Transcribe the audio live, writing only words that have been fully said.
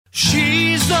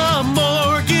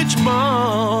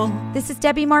This is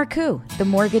Debbie Marcoux, the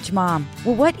Mortgage Mom.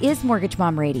 Well, what is Mortgage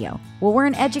Mom Radio? Well, we're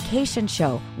an education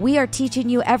show. We are teaching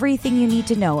you everything you need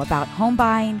to know about home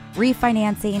buying,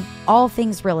 refinancing, all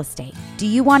things real estate. Do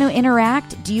you want to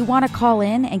interact? Do you want to call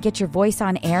in and get your voice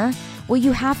on air? Well,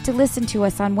 you have to listen to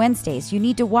us on Wednesdays. You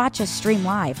need to watch us stream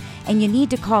live, and you need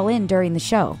to call in during the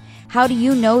show. How do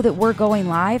you know that we're going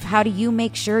live? How do you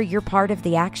make sure you're part of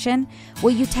the action?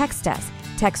 Well, you text us.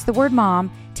 Text the word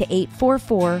MOM to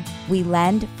 844 We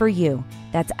Lend for You.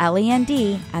 That's LEND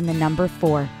and the number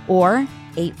 4. Or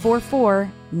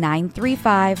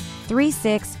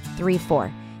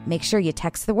 844-935-3634. Make sure you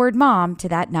text the word MOM to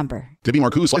that number. Debbie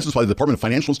Marcoux is licensed by the Department of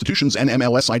Financial Institutions and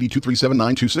MLS ID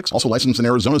 237926. Also licensed in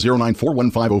Arizona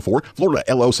 0941504, Florida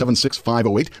LO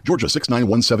 76508, Georgia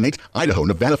 69178, Idaho,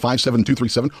 Nevada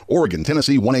 57237, Oregon,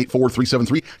 Tennessee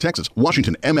 184373, Texas,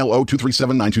 Washington MLO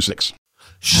 237926.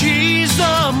 She's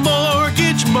the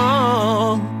mortgage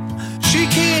mom. She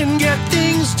can get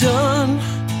things done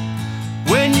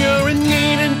when you're in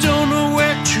need and don't know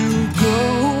where to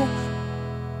go.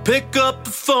 Pick up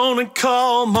the phone and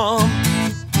call Mom.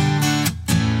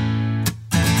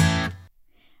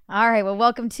 All right. Well,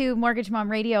 welcome to Mortgage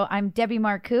Mom Radio. I'm Debbie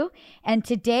Marcoux, and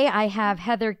today I have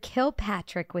Heather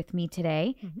Kilpatrick with me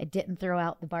today. I didn't throw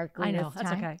out the Barkley. I know, this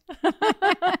that's time. okay.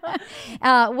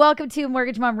 Welcome to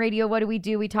Mortgage Mom Radio. What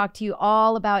do? We talk to you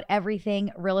all about everything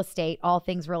real estate, all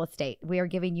things real estate. We are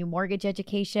giving you mortgage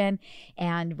education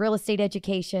and real estate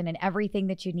education and everything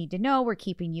that you need to know. We're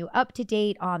keeping you up to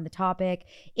date on the topic,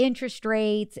 interest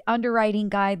rates, underwriting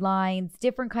guidelines,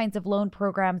 different kinds of loan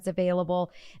programs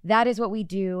available. That is what we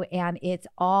do. And it's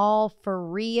all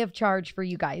free of charge for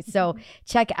you guys. So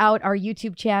check out our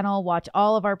YouTube channel, watch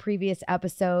all of our previous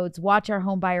episodes, watch our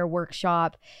homebuyer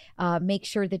workshop. Make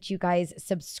sure that you guys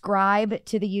subscribe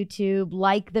to the YouTube,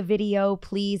 like the video,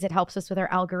 please. It helps us with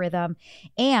our algorithm.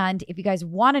 And if you guys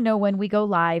want to know when we go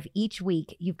live each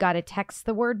week, you've got to text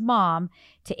the word MOM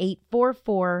to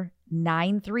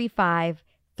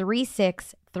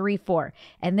 844-935-3634.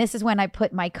 And this is when I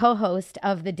put my co-host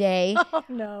of the day. Oh,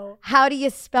 no. How do you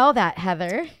spell that,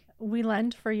 Heather? We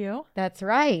lend for you. That's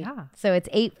right. Yeah. So it's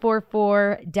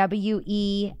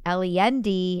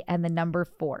 844-WELEND and the number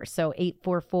 4. So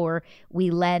 844 We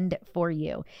Lend for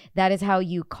You. That is how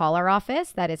you call our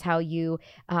office. That is how you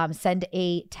send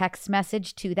a text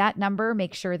message to that number.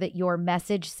 Make sure that your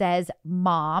message says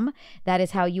MOM. That is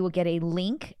how you will get a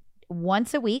link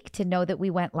once a week to know that we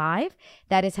went live.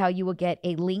 That is how you will get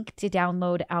a link to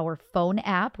download our phone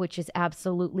app, which is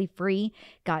absolutely free.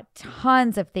 Got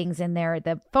tons of things in there.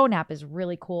 The phone app is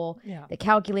really cool. Yeah. The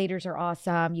calculators are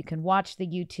awesome. You can watch the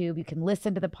YouTube. You can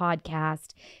listen to the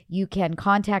podcast. You can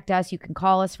contact us. You can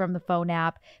call us from the phone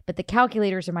app. But the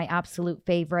calculators are my absolute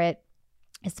favorite,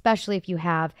 especially if you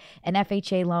have an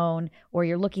FHA loan or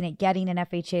you're looking at getting an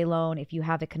FHA loan. If you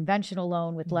have a conventional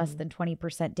loan with less than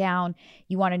 20% down,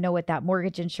 you want to know what that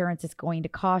mortgage insurance is going to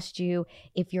cost you.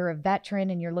 If you're a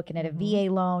veteran and you're looking at a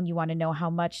VA loan, you want to know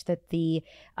how much that the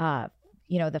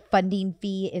funding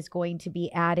fee is going to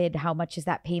be added. How much is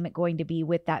that payment going to be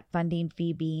with that funding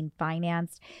fee being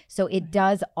financed? So it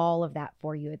does all of that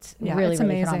for you. It's really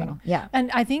amazing. phenomenal. Yeah.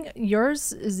 And I think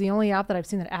yours is the only app that I've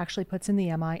seen that actually puts in the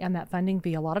MI and that funding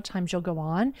fee. A lot of times you'll go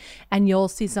on and you'll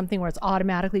see something where it's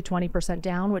automatically 20%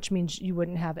 down, which means you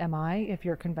wouldn't have MI if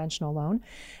you're a conventional loan.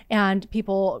 And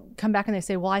people come back and they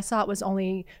say, well, I saw it was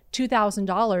only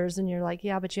 $2,000. And you're like,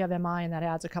 yeah, but you have MI and that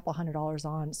adds a couple $100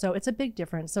 on. So it's a big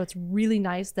difference. So it's really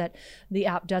nice that the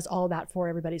app does all that for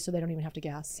everybody so they don't even have to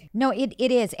guess. No, it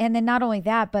is. And then not only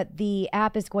that, but the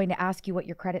app is going to ask you what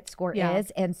your credit score is.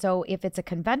 And so if it's a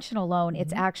conventional loan,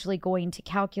 it's actually going to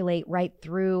calculate right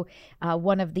through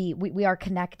one of the, we are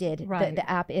connected. Right. The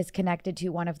app is connected to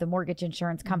one of the mortgage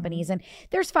insurance companies. And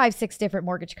there's 5-6 different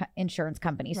mortgage insurance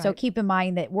companies. Right. So keep in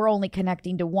mind that we're only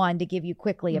connecting to one to give you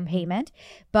quickly a payment.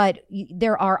 But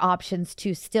there are options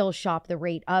to still shop the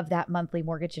rate of that monthly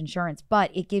mortgage insurance.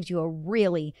 But it gives you a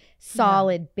really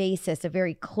solid basis, a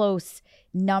very close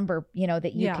number,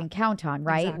 that you can count on,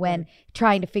 right? Exactly. When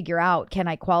trying to figure out, can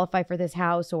I qualify for this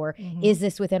house, or is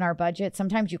this within our budget?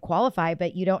 Sometimes you qualify,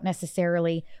 but you don't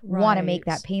necessarily want to make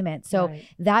that payment. So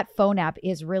that phone app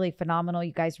is really phenomenal.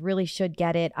 You guys really should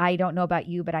get it. I don't know about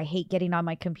you, but I hate getting on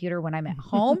my computer when I'm at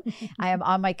home. I am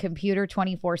on my computer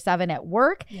 24/7 at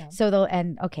work. Yeah. So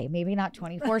okay, maybe not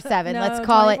 24/7. No, let's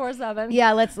call 24/7. it.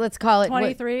 Yeah, let's call it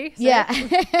 23. Yeah.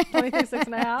 23 Anything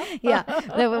 6.5? Yeah.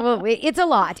 Well, it's a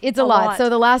lot. It's a lot. So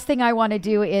the last thing I want to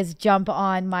do is jump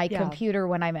on my computer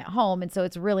when I'm at home. And so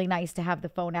it's really nice to have the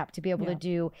phone app to be able to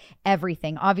do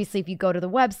everything. Obviously, if you go to the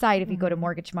website, if you go to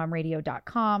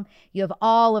mortgagemomradio.com, you have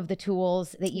all of the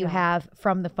tools that you have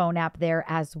from the phone app there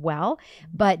as well.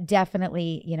 But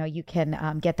definitely, you know, you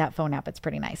can get that phone app. It's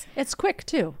pretty nice. It's quick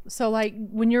too. So like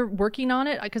when you're working on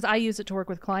it, because I use it to work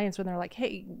with clients when they're like,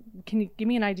 hey, can you give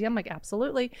me an idea? I'm like,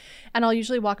 absolutely. And I'll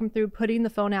usually walk them through putting the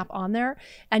phone app on there,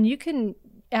 and you can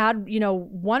add, you know,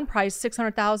 one price,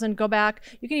 600,000, go back.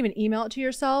 You can even email it to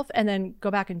yourself and then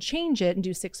go back and change it and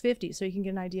do 650. So you can get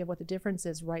an idea of what the difference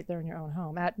is right there in your own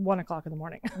home at 1:00 in the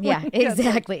morning. Yeah,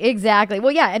 exactly.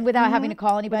 Well, yeah. And without having to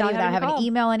call anybody, without having to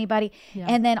email anybody. Yeah.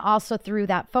 And then also through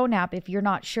that phone app, if you're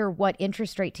not sure what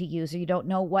interest rate to use, or you don't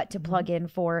know what to plug in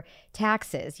for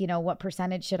taxes, you know, what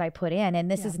percentage should I put in?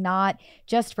 And this is not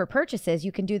just for purchases.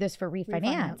 You can do this for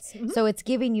refinance. So it's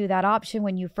giving you that option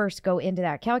when you first go into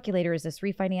that calculator. Is this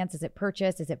refinance? Is it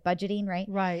purchase? Is it budgeting? Right.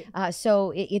 Right.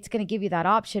 So it's going to give you that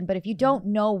option. But if you don't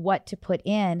know what to put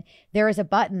in, there is a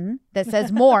button that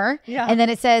says more, and then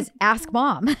it says ask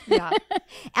mom.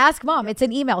 Ask mom. It's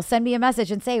an email. Send me a message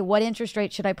and say, what interest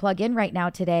rate should I plug in right now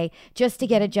today, just to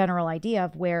get a general idea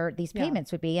of where these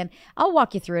payments would be. And I'll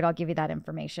walk you through it. I'll give you that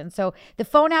information. So the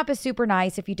phone app is super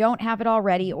nice. If you don't have it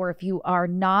already, or if you are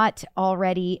not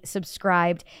already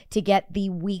subscribed to get the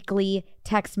weekly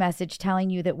text message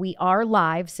telling you that we are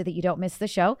live so that you don't miss the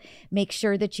show, make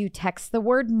sure that you text the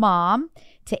word mom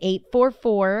to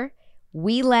 844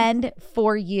 We Lend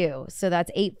For You. So that's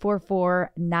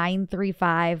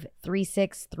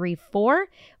 844-935-3634,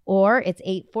 or it's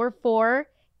 844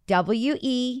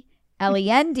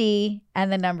 WELEND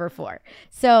and the number 4.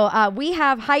 So we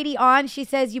have Heidi on. She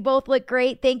says, you both look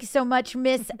great. Thank you so much,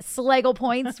 Miss Schlegel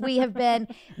Points. We have been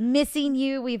missing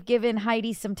you. We've given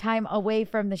Heidi some time away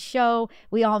from the show.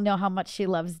 We all know how much she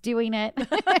loves doing it.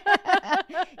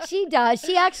 She does.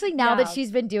 She actually, now that she's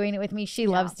been doing it with me, she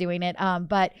loves doing it.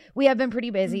 But we have been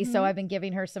pretty busy. So I've been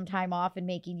giving her some time off and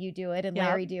making you do it, and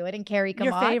Larry do it, and Carrie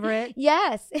come on. Your favorite.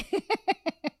 Yes.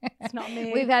 It's not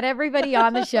me. We've had everybody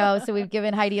on the show, so we've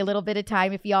given Heidi a little bit of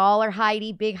time. If y'all are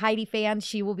big Heidi fans,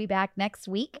 she will be back next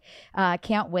week.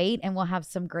 Can't wait, and we'll have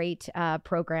some great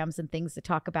programs and things to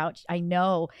talk about. I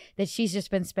know that she's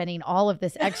just been spending all of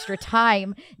this extra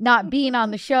time not being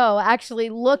on the show, actually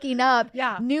looking up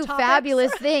new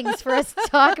fabulous things for us to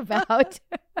talk about.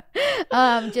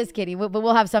 Just kidding, but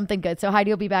we'll have something good. So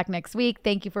Heidi will be back next week.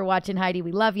 Thank you for watching, Heidi.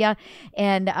 We love you.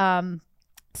 And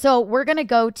so we're going to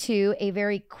go to a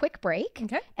very quick break.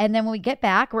 Okay. And then when we get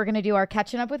back, we're going to do our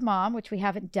catching up with mom, which we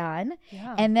haven't done.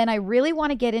 Yeah. And then I really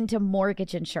want to get into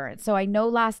mortgage insurance. So I know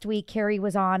last week Carrie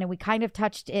was on and we kind of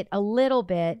touched it a little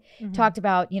bit, talked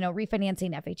about, you know,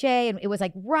 refinancing FHA. And it was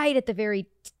like right at the very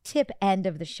tip end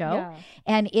of the show. Yeah.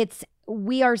 And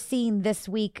we are seeing this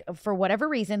week, for whatever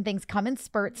reason, things come in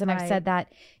spurts. And I've said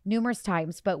that numerous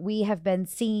times, but we have been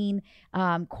seeing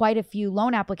quite a few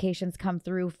loan applications come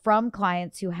through from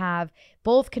clients who have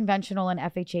both conventional and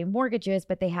FHA mortgages,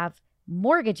 but they have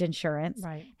mortgage insurance.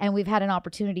 Right. And we've had an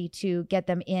opportunity to get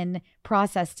them in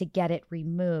process to get it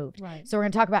removed. Right. So we're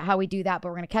going to talk about how we do that, but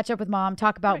we're going to catch up with mom,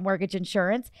 talk about mortgage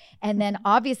insurance. And then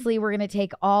obviously we're going to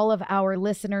take all of our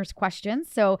listeners' questions.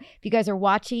 So if you guys are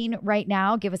watching right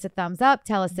now, give us a thumbs up,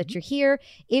 tell us that you're here.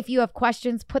 If you have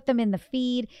questions, put them in the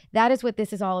feed. That is what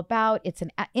this is all about. It's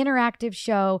an interactive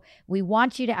show. We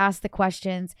want you to ask the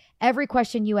questions. Every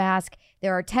question you ask,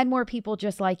 there are 10 more people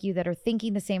just like you that are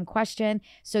thinking the same question.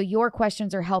 So your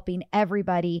questions are helping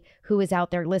everybody who is out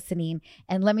there listening.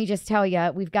 And let me just tell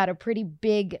you, we've got a pretty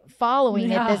big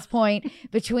following at this point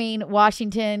between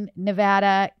Washington,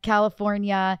 Nevada,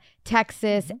 California,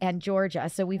 Texas, and Georgia.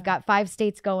 So we've got 5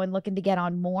 states going, looking to get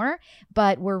on more,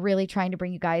 but we're really trying to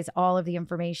bring you guys all of the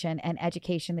information and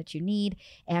education that you need.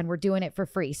 And we're doing it for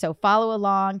free. So follow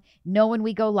along, know when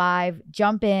we go live,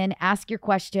 jump in, ask your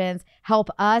questions, help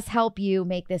us help you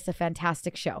make this a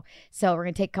fantastic show. So we're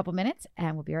going to take a couple minutes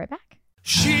and we'll be right back.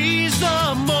 She's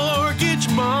the mortgage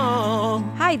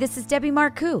mom. Hi, this is Debbie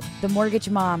Marcoux, the mortgage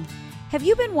mom. Have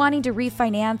you been wanting to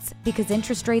refinance because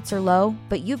interest rates are low,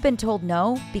 but you've been told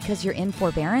no because you're in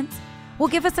forbearance? Well,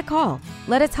 give us a call.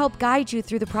 Let us help guide you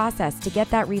through the process to get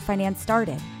that refinance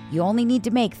started. You only need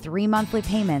to make 3 monthly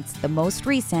payments, the most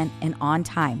recent and on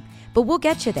time. But we'll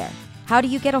get you there. How do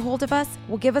you get a hold of us?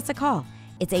 Well, give us a call.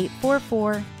 It's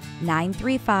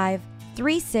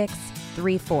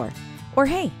 844-935-3634. Or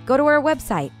hey, go to our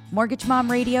website,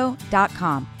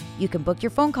 mortgagemomradio.com. You can book your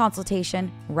phone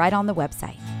consultation right on the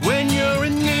website. When you're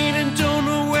in need and don't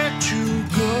know where to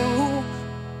go,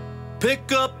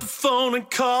 pick up the phone and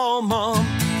call mom.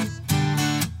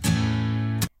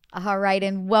 All right,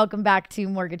 and welcome back to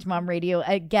Mortgage Mom Radio.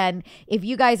 Again, if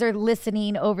you guys are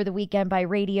listening over the weekend by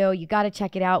radio, you got to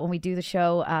check it out when we do the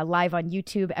show live on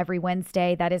YouTube every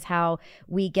Wednesday. That is how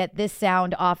we get this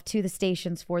sound off to the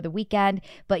stations for the weekend.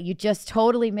 But you just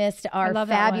totally missed our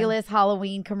fabulous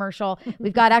Halloween commercial.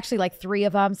 We've got actually like 3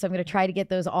 of them, so I'm going to try to get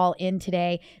those all in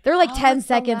today. They're like 10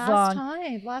 seconds long.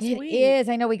 Last It week. is.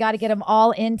 I know we got to get them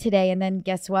all in today. And then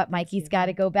guess what? Mikey's got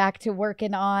to go back to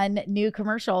working on new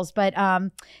commercials. But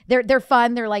they're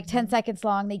fun. They're like 10 seconds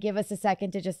long. They give us a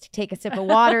second to just take a sip of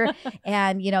water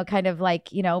and, kind of like,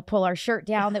 pull our shirt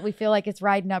down that we feel like it's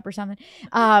riding up or something.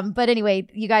 But anyway,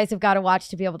 you guys have got to watch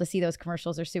to be able to see those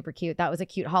commercials. They're super cute. That was a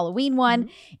cute Halloween one.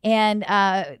 And,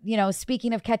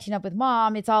 speaking of catching up with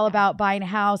mom, it's all about buying a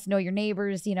house, know your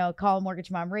neighbors, call Mortgage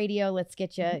Mom Radio. Let's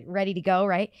get you ready to go.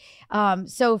 Right.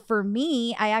 So for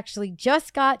me, I actually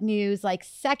just got news like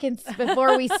seconds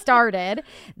before we started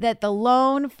that the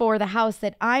loan for the house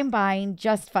that I'm buying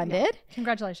just funded.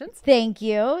 Congratulations. Thank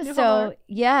you. New So homework.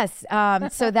 yes,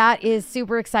 so that is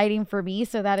super exciting for me.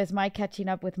 So that is my catching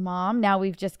up with mom. Now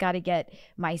we've just got to get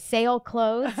my sale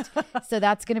closed. So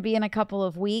that's going to be in a couple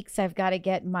of weeks. I've got to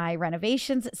get my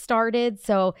renovations started.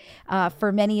 So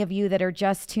for many of you that are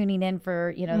just tuning in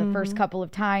for, the first couple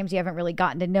of times, you haven't really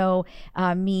gotten to know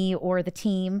me or the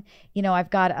team. I've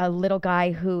got a little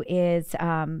guy who is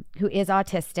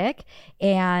autistic,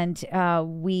 and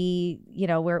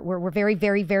we're very,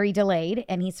 very, very delayed,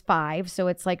 and he's 5. So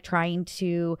it's like trying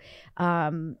to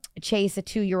chase a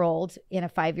 2-year-old in a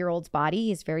 5-year-old's body.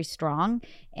 He's very strong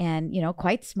and,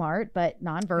 quite smart, but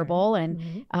nonverbal.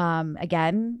 And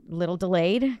again, little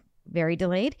delayed, very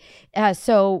delayed.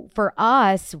 So for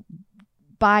us,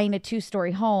 buying a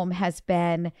 2-story home has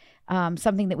been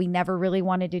something that we never really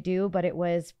wanted to do, but it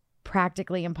was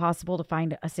practically impossible to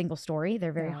find a single story.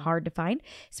 They're very hard to find,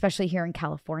 especially here in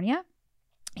California.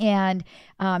 And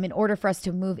in order for us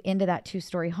to move into that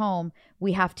 2-story home,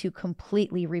 we have to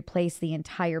completely replace the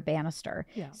entire banister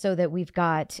so that we've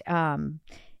got,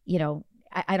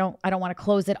 I don't want to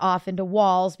close it off into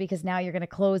walls, because now you're going to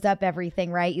close up everything,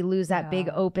 right? You lose that big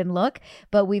open look.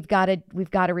 But we've got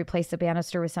to replace the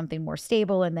banister with something more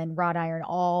stable, and then wrought iron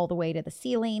all the way to the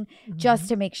ceiling, just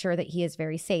to make sure that he is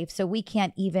very safe. So we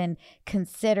can't even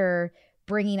consider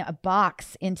bringing a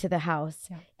box into the house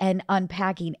and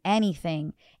unpacking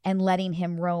anything and letting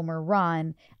him roam or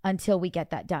run until we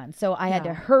get that done. So I had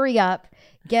to hurry up,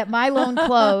 get my loan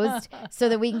closed so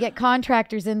that we can get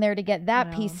contractors in there to get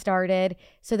that piece started,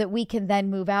 so that we can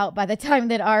then move out by the time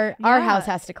that our house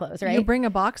has to close, right? You bring a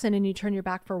box in and you turn your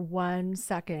back for 1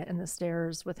 second in the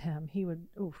stairs with him. He would,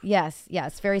 oof. Yes,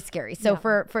 very scary. So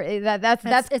for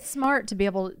that's it's smart to be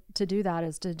able to do that,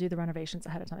 is to do the renovations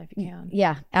ahead of time if you can.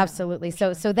 Yeah, absolutely.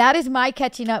 So that is my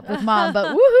catching up with mom,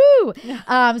 but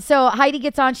woohoo. So Heidi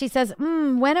gets on, she says,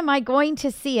 when am I going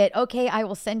to see it? Okay, I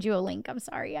will send you a link. I'm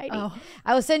sorry, Heidi.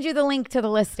 I will send you the link to the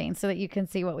listing so that you can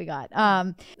see what we got.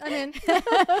 I'm in.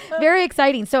 Very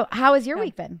exciting. So how has your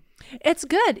week been? It's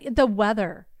good. The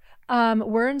weather.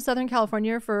 We're in Southern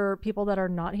California for people that are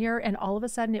not here. And all of a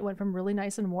sudden it went from really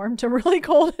nice and warm to really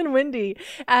cold and windy.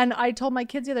 And I told my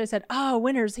kids the other day, I said, oh,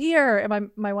 winter's here. And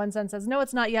my one son says, no,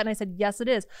 it's not yet. And I said, yes, it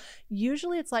is.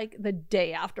 Usually it's like the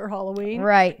day after Halloween.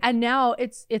 Right. And now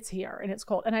it's here and it's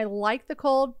cold. And I like the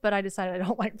cold, but I decided I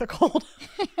don't like the cold.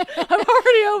 I'm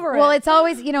already over it. Well, it's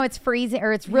always, it's freezing,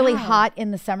 or it's really hot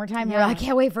in the summertime. You're like, I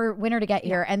can't wait for winter to get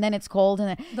here. And then it's cold,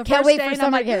 and then can't wait for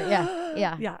summer to get here.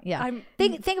 Yeah.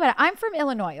 Think about it. I'm from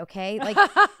Illinois, okay? Like,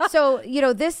 so,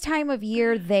 this time of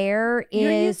year there is...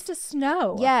 You're used to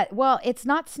snow. Yeah, well, it's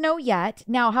not snow yet.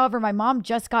 Now, however, my mom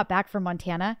just got back from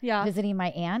Montana visiting my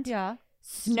aunt. Yeah.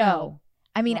 Snow.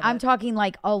 I mean, I'm talking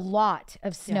like a lot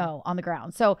of snow on the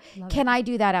ground. So can I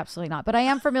do that? Absolutely not. But I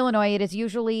am from Illinois. It is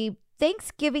usually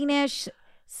Thanksgiving-ish.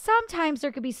 Sometimes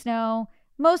there could be snow.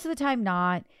 Most of the time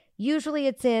not. Usually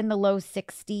it's in the low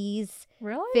 60s,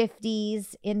 really?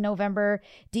 50s in November.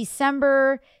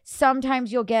 December,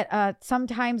 sometimes you'll get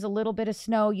sometimes a little bit of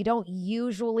snow. You don't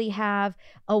usually have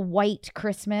a white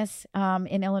Christmas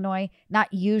in Illinois.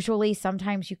 Not usually.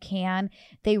 Sometimes you can.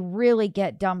 They really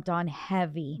get dumped on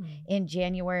heavy in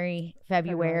January,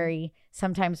 February,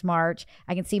 sometimes March.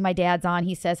 I can see my dad's on.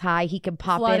 He says hi. He can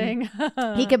pop in.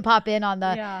 He can pop in on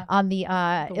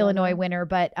the Illinois winter.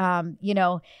 But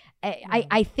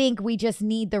I think we just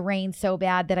need the rain so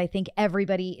bad that I think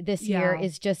everybody this year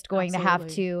is just going to have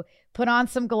to put on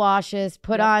some galoshes,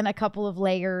 put on a couple of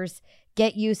layers,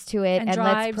 get used to it, and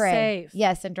let's pray. Safe.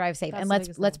 Yes, and drive safe. That's and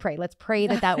let's pray. Let's pray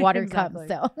that water comes.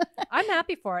 So I'm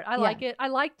happy for it. I like it. I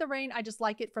like the rain. I just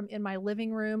like it from in my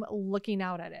living room looking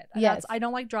out at it. Yes. I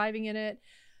don't like driving in it.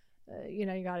 you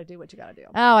got to do what you got to do.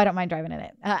 Oh, I don't mind driving in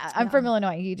it. I'm from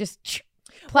Illinois. You just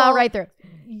plow right through.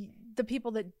 The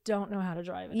people that don't know how to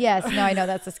drive it. Yes, no, I know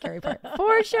that's the scary part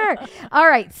for sure. All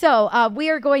right, so we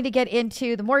are going to get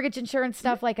into the mortgage insurance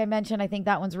stuff. Like I mentioned, I think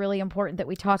that one's really important that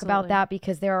we talk about that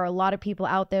because there are a lot of people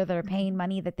out there that are paying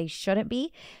money that they shouldn't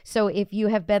be. So if you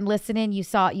have been listening, you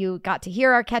got to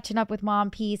hear our catching up with mom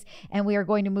piece, and we are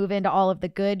going to move into all of the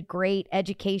good, great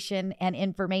education and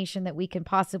information that we can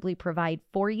possibly provide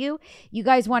for you. You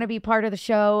guys want to be part of the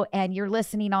show and you're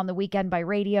listening on the weekend by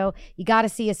radio, you got to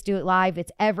see us do it live.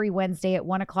 It's every Wednesday at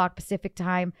 1 o'clock Pacific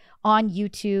time on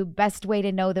YouTube. Best way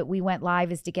to know that we went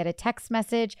live is to get a text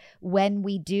message when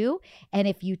we do. And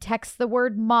if you text the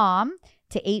word mom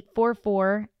to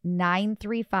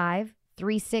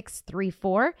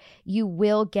 844-935-3634, you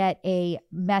will get a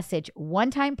message one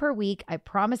time per week. I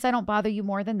promise I don't bother you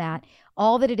more than that.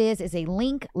 All that it is a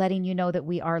link letting you know that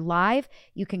we are live.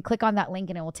 You can click on that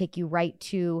link and it will take you right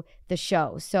to the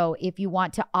show. So if you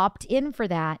want to opt in for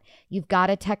that, you've got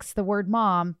to text the word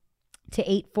mom to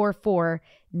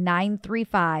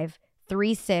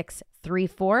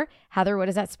 844-935-3634. Heather, what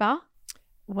does that spell?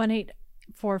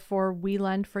 1-844 We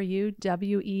Lend for You,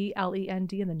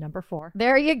 WELEND, and the number 4.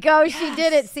 There you go. Yes. She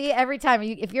did it. See, every time.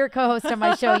 If you're a co-host on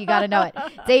my show, you got to know it.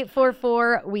 It's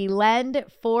 844 We Lend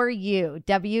for You,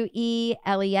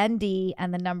 WELEND,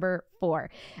 and the number 4.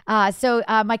 So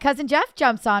my cousin Jeff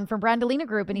jumps on from Brandolina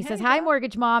Group and he says, hi,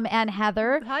 Mortgage Mom and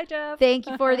Heather. Hi, Jeff. Thank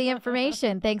you for the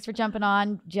information. Thanks for jumping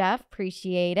on, Jeff.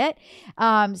 Appreciate it.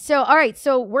 So, all right.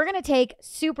 So we're going to take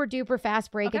super duper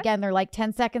fast break. Again, they're like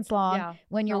 10 seconds long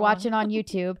when you're watching on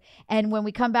YouTube. And when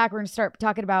we come back, we're going to start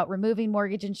talking about removing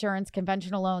mortgage insurance,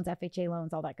 conventional loans, FHA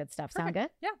loans, all that good stuff. Sound good?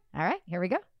 Yeah. All right. Here we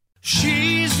go.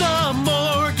 She's the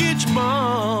mortgage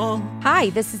mom.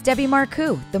 Hi, this is Debbie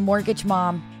Marcoux, the mortgage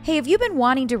mom. Hey, have you been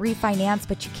wanting to refinance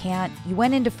but you can't? You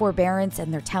went into forbearance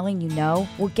and they're telling you no?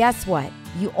 Well, guess what?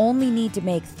 You only need to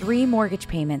make 3 mortgage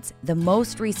payments the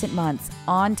most recent months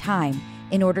on time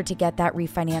in order to get that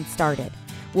refinance started.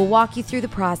 We'll walk you through the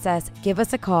process. Give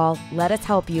us a call. Let us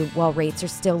help you while rates are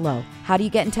still low. How do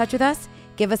you get in touch with us?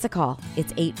 Give us a call.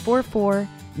 It's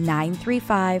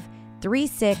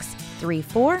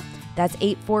 844-935-3634. That's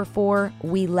 844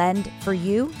 We Lend for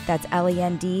You. That's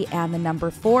LEND and the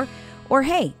number 4. Or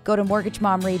hey, go to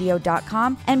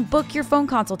mortgagemomradio.com and book your phone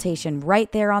consultation right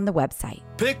there on the website.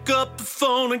 Pick up the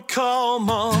phone and call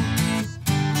mom.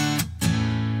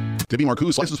 Debbie Marcoux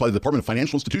is licensed by the Department of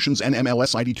Financial Institutions and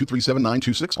MLS ID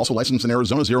 237926. Also licensed in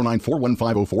Arizona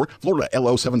 0941504, Florida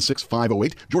LO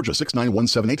 76508, Georgia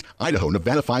 69178, Idaho,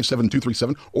 Nevada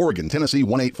 57237, Oregon, Tennessee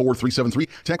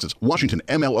 184373, Texas, Washington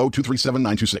MLO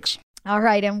 237926. All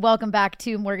right, and welcome back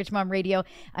to Mortgage Mom Radio.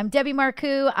 I'm Debbie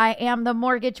Marcoux. I am the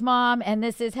mortgage mom, and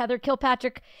this is Heather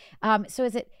Kilpatrick. So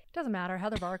is it? Doesn't matter.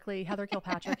 Heather Barkley, Heather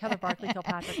Kilpatrick, Heather Barkley,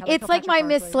 Kilpatrick. Heather It's like my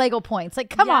Miss Slagle points. Like,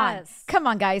 come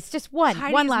on, guys, just one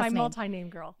Heidi last is my name. multi-name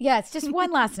girl. Yeah, it's just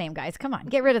one last name, guys. Come on,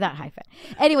 get rid of that hyphen.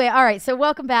 Anyway, all right. So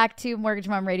welcome back to Mortgage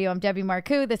Mom Radio. I'm Debbie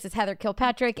Marcoux. This is Heather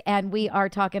Kilpatrick, and we are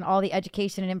talking all the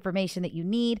education and information that you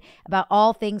need about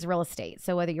all things real estate.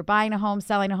 So whether you're buying a home,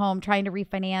 selling a home, trying to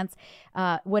refinance,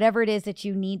 whatever it is that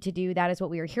you need to do, that is what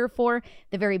we are here for.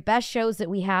 The very best shows that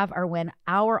we have are when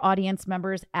our audience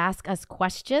members ask us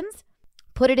questions.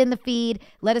 Put it in the feed.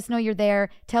 Let us know you're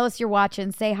there. Tell us you're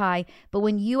watching. Say hi. But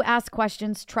when you ask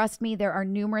questions, trust me, there are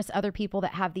numerous other people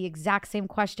that have the exact same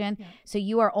question. Yeah. So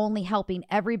you are only helping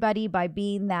everybody by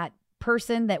being that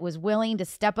person that was willing to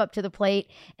step up to the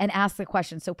plate and ask the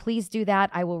question. So please do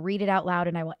that. I will read it out loud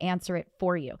and I will answer it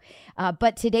for you.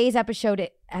 But today's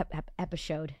episode, and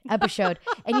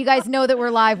you guys know that we're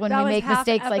live when we make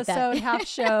mistakes like that. Half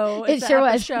show. It sure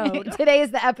was. Today is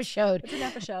the episode. It's an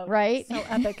episode. Right? So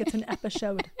epic. It's an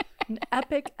episode. An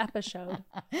epic episode.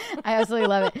 I absolutely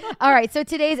love it. All right. So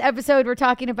today's episode, we're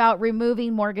talking about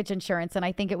removing mortgage insurance. And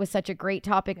I think it was such a great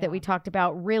topic that we talked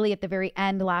about really at the very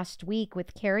end last week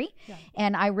with Carrie. Yeah.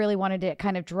 And I really wanted to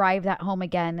kind of drive that home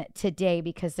again today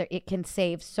because it can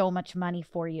save so much money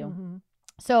for you. Mm-hmm.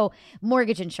 So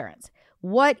mortgage insurance.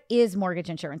 What is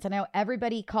mortgage insurance? I know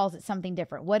everybody calls it something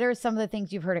different. What are some of the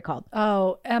things you've heard it called?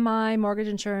 Oh, MI, mortgage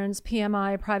insurance,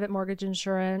 PMI, private mortgage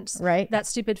insurance. Right. That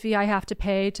stupid fee I have to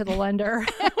pay to the lender.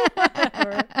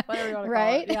 Whatever you want to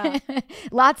right? call it. Yeah.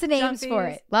 Lots of names for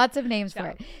it. Lots of names for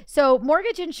it. So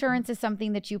mortgage insurance is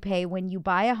something that you pay when you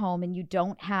buy a home and you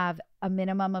don't have a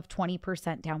minimum of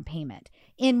 20% down payment.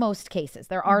 In most cases,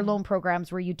 there are loan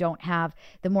programs where you don't have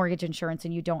the mortgage insurance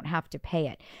and you don't have to pay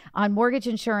it. On mortgage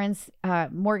insurance,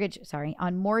 on mortgage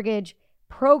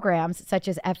programs such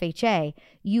as FHA,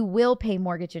 you will pay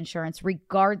mortgage insurance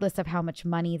regardless of how much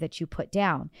money that you put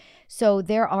down. So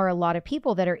there are a lot of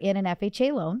people that are in an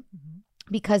FHA loan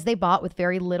because they bought with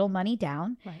very little money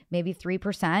down, maybe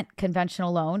 3%,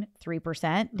 conventional loan,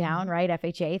 3% down, right?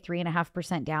 FHA,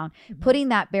 3.5% down, putting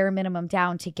that bare minimum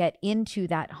down to get into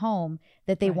that home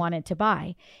that they wanted to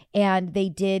buy. And they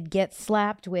did get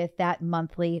slapped with that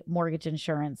monthly mortgage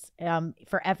insurance.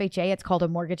 For FHA, it's called a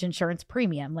mortgage insurance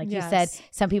premium. Like you said,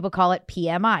 some people call it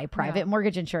PMI, private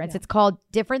mortgage insurance. It's called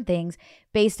different things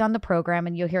based on the program.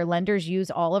 And you'll hear lenders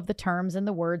use all of the terms and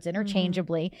the words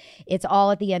interchangeably. It's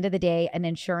all at the end of the day, an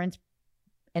insurance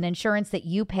that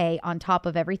you pay on top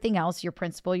of everything else, your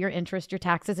principal, your interest, your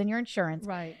taxes, and your insurance.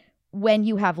 Right. When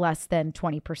you have less than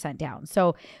 20% down.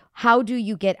 So how do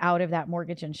you get out of that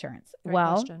mortgage insurance? Great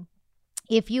well, question.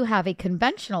 If you have a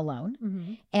conventional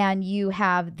loan and you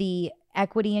have the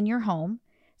equity in your home,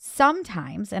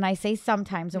 sometimes, and I say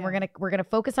sometimes, and we're gonna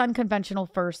focus on conventional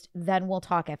first, then we'll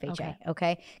talk FHA,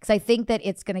 okay? Because I think that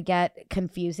it's gonna get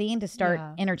confusing to start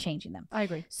interchanging them. I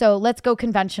agree. So let's go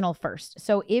conventional first.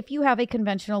 So if you have a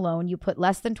conventional loan, you put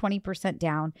less than 20%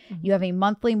 down, you have a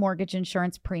monthly mortgage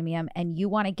insurance premium, and you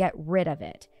want to get rid of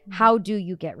it. How do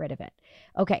you get rid of it?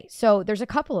 Okay, so there's a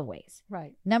couple of ways.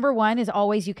 Right. Number one is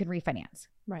always you can refinance.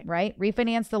 Right.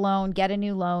 Refinance the loan, get a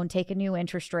new loan, take a new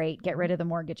interest rate, get rid of the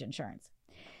mortgage insurance.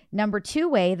 Number two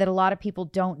way that a lot of people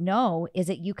don't know is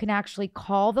that you can actually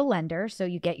call the lender. So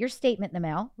you get your statement in the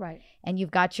mail. Right. And you've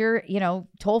got your,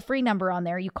 toll-free number on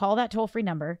there. You call that toll-free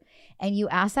number and you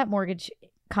ask that mortgage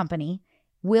company,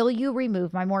 will you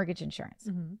remove my mortgage insurance?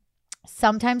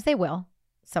 Sometimes they will,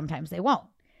 sometimes they won't.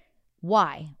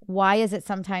 Why? Why is it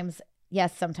sometimes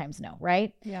yes, sometimes no,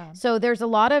 right? Yeah. So there's a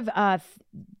lot of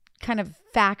kind of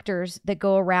factors that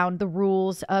go around the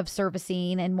rules of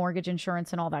servicing and mortgage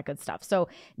insurance and all that good stuff. So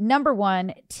number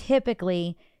one,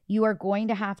 typically you are going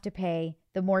to have to pay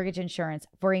the mortgage insurance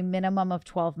for a minimum of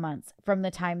 12 months from the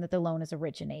time that the loan is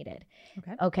originated.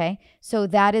 Okay. So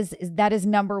that is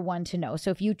number one to know.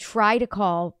 So if you try to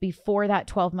call before that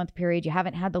 12-month period, you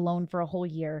haven't had the loan for a whole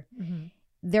year,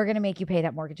 they're going to make you pay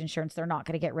that mortgage insurance. They're not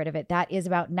going to get rid of it. That is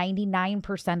about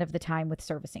 99% of the time with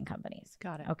servicing companies.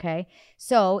 Got it. Okay.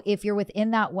 So if you're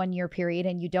within that 1 year period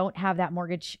and you don't have that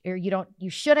mortgage, or you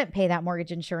shouldn't pay that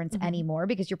mortgage insurance anymore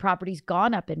because your property's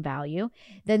gone up in value,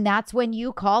 then that's when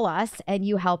you call us and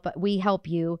we help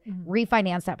you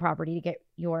refinance that property to get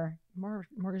your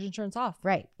mortgage insurance off.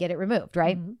 Right. Get it removed.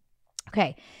 Right.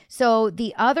 Okay. So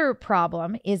the other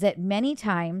problem is that many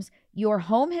times your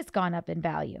home has gone up in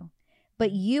value,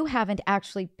 but you haven't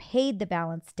actually paid the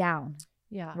balance down.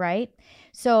 Yeah. Right.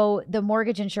 So the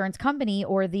mortgage insurance company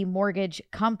or the mortgage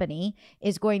company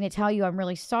is going to tell you, I'm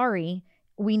really sorry.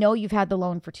 We know you've had the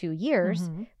loan for 2 years,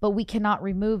 but we cannot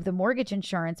remove the mortgage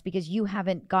insurance because you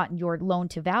haven't gotten your loan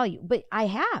to value. But I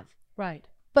have. Right.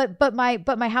 But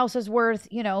my house is worth,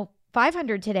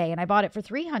 $500 today and I bought it for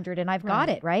 $300 and I've got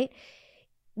it. Right.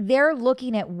 They're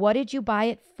looking at what did you buy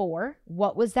it for?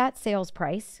 What was that sales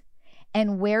price?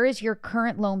 And where is your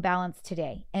current loan balance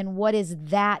today? And what is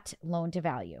that loan to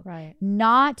value? Right.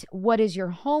 Not what is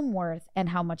your home worth and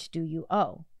how much do you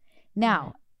owe?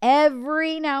 Now,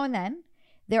 every now and then,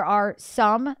 there are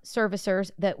some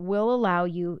servicers that will allow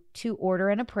you to order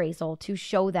an appraisal to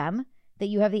show them that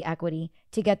you have the equity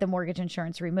to get the mortgage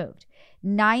insurance removed.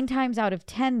 9 times out of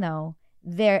 10, though,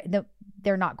 they're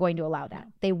not going to allow that.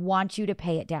 They want you to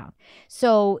pay it down.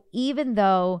 So even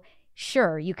though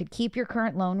sure, you could keep your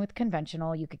current loan with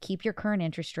conventional, you could keep your current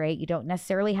interest rate, you don't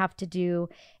necessarily have to do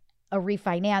a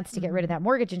refinance to get rid of that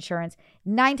mortgage insurance.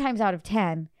 9 times out of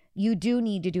 10, you do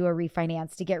need to do a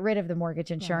refinance to get rid of the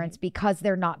mortgage insurance because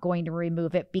they're not going to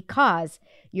remove it because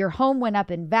your home went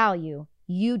up in value.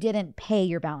 You didn't pay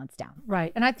your balance down.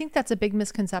 Right. And I think that's a big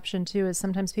misconception too, is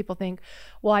sometimes people think,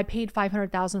 well, I paid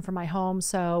 $500,000 for my home.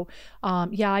 So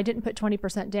I didn't put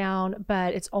 20% down,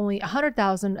 but it's only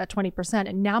 $100,000 at 20%.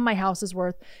 And now my house is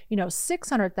worth,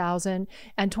 $600,000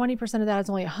 and 20% of that is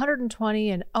only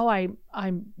 $120,000. And I'm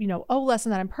less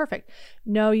than that. I'm perfect.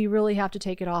 No, you really have to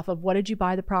take it off of what did you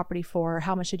buy the property for?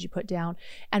 How much did you put down?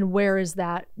 And where is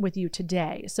that with you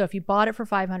today? So if you bought it for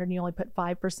 $500,000 and you only put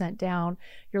 5% down,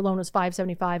 your loan was $575,000.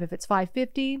 If it's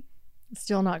 $550,000,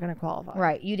 still not going to qualify.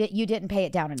 Right. You didn't pay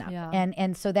it down enough. Yeah.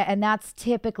 And so that's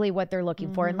typically what they're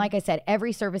looking for. And like I said,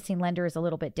 every servicing lender is a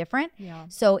little bit different. Yeah.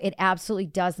 So it absolutely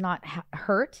does not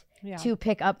hurt to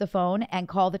pick up the phone and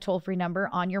call the toll-free number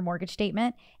on your mortgage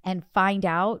statement and find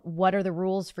out what are the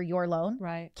rules for your loan.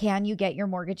 Right. Can you get your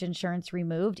mortgage insurance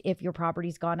removed if your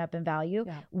property's gone up in value?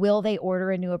 Yeah. Will they order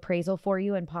a new appraisal for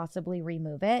you and possibly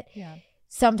remove it? Yeah.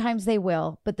 Sometimes they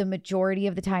will, but the majority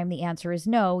of the time the answer is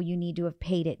no. You need to have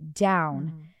paid it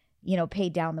down,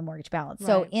 paid down the mortgage balance.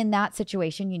 So in that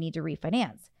situation, you need to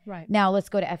refinance. Right. Now let's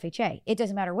go to FHA. It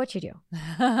doesn't matter what you do.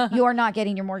 You're not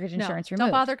getting your mortgage insurance removed.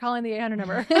 Don't bother calling the 800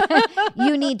 number.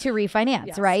 You need to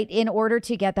refinance, right? In order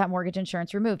to get that mortgage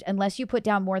insurance removed, unless you put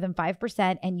down more than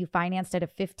 5% and you financed at a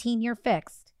 15-year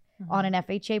fixed on an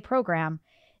FHA program,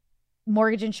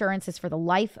 mortgage insurance is for the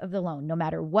life of the loan. No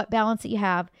matter what balance that you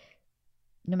have,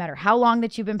 no matter how long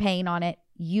that you've been paying on it,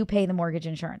 you pay the mortgage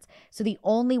insurance. So the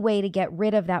only way to get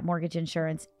rid of that mortgage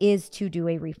insurance is to do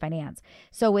a refinance.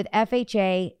 So with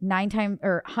FHA,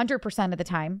 100% of the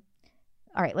time,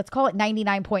 all right, let's call it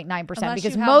 99.9%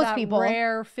 because most people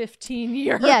rare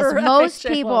 15-year. Yes, most FHA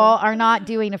people loan. are not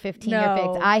doing a 15-year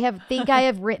fix. I think I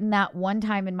have written that one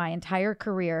time in my entire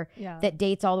career that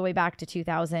dates all the way back to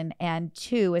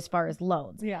 2002 as far as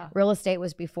loans. Yeah. Real estate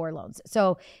was before loans.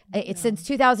 So it's since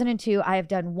 2002, I have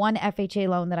done one FHA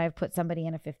loan that I've put somebody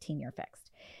in a 15-year fixed.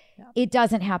 Yeah. It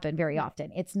doesn't happen very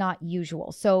often. It's not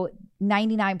usual. So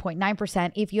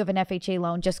 99.9%, if you have an FHA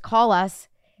loan, just call us.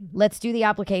 Let's do the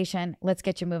application. Let's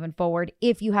get you moving forward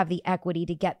if you have the equity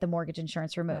to get the mortgage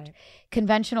insurance removed. Right.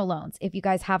 Conventional loans. If you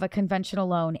guys have a conventional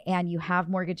loan and you have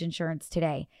mortgage insurance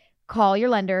today, call your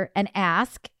lender and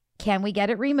ask, can we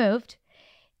get it removed?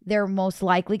 They're most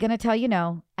likely going to tell you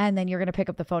no. And then you're going to pick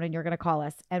up the phone and you're going to call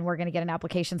us and we're going to get an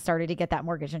application started to get that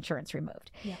mortgage insurance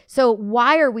removed. Yeah. So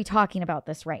why are we talking about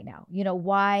this right now?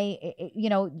 Why,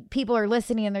 people are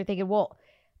listening and they're thinking, well,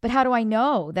 but how do I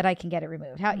know that I can get it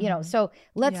removed? How, so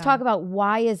let's talk about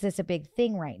why is this a big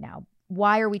thing right now?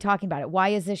 Why are we talking about it? Why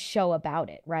is this show about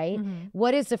it? Right?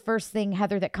 What is the first thing,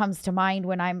 Heather, that comes to mind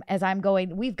as I'm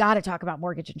going, we've got to talk about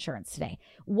mortgage insurance today.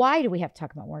 Why do we have to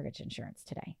talk about mortgage insurance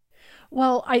today?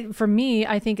 Well, for me,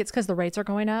 I think it's because the rates are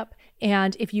going up.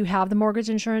 And if you have the mortgage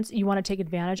insurance, you want to take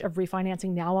advantage of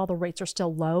refinancing now while the rates are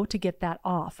still low to get that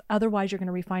off. Otherwise, you're going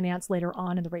to refinance later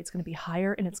on and the rate's going to be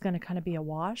higher and it's going to kind of be a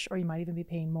wash, or you might even be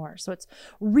paying more. So it's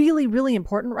really, really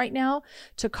important right now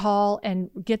to call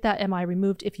and get that MI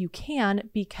removed if you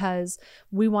can, because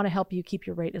we want to help you keep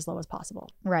your rate as low as possible.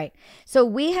 Right. So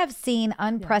we have seen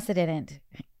unprecedented.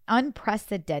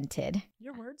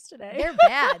 Your words today. They're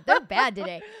bad. They're bad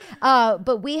today.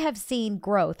 But we have seen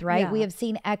growth, right? Yeah. We have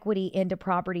seen equity into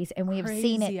properties and we have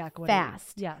seen it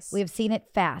fast. Yes. We have seen it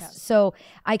fast. Yes. So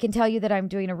I can tell you that I'm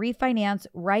doing a refinance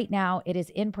right now. It is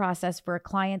in process for a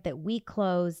client that we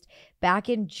closed back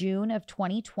in June of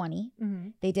 2020.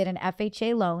 They did an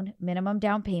FHA loan, minimum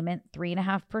down payment,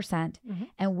 3.5%.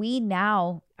 And we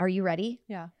now, are you ready?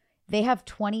 Yeah. They have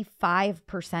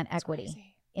 25%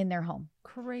 equity in their home.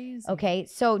 Crazy. Okay.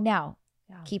 So now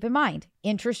keep in mind,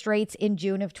 interest rates in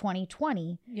June of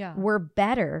 2020 were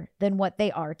better than what they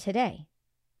are today.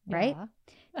 Right. Yeah.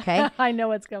 Okay. I know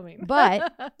what's coming.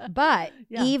 But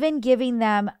even giving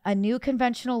them a new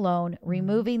conventional loan,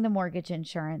 removing the mortgage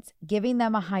insurance, giving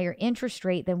them a higher interest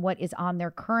rate than what is on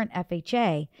their current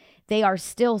FHA, they are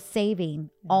still saving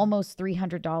almost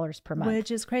 $300 per month.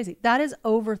 Which is crazy. That is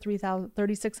over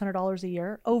 $3,600 a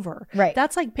year. Over. Right.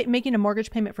 That's like making a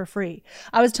mortgage payment for free.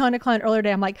 I was telling a client earlier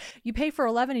today, I'm like, you pay for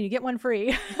 11 and you get one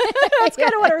free. That's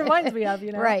kind of what it reminds me of,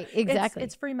 Right. Exactly.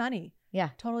 It's free money.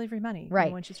 Yeah. Totally free money.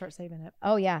 Right. Once you start saving it.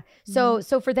 Oh yeah. So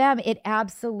for them, it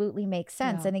absolutely makes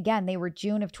sense. Yeah. And again, they were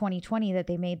June of 2020 that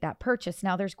they made that purchase.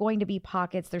 Now there's going to be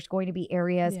pockets, there's going to be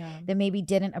areas that maybe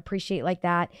didn't appreciate like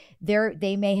that.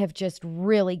 They may have just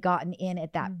really gotten in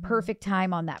at that perfect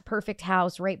time on that perfect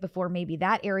house right before maybe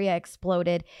that area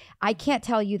exploded. I can't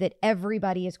tell you that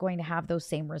everybody is going to have those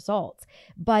same results,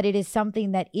 but it is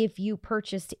something that if you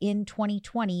purchased in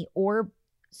 2020 or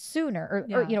sooner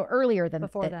or earlier than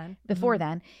before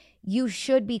then, you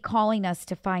should be calling us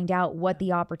to find out what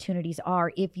the opportunities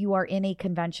are if you are in a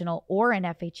conventional or an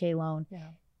FHA loan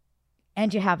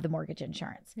and you have the mortgage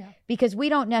insurance. Because we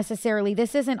don't necessarily,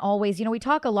 this isn't always, we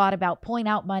talk a lot about pulling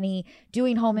out money,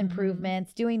 doing home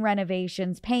improvements, doing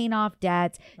renovations, paying off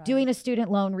debts, doing a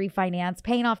student loan refinance,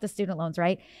 paying off the student loans,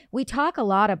 right? We talk a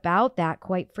lot about that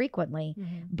quite frequently,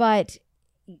 but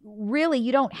really,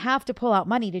 you don't have to pull out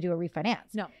money to do a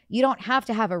refinance. No. You don't have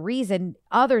to have a reason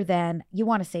other than you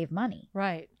want to save money.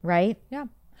 Right. Right? Yeah.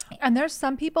 And there's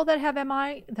some people that have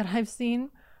MI that I've seen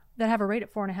that have a rate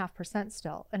at 4.5%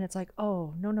 still. And it's like,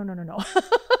 oh, no.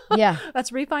 Yeah.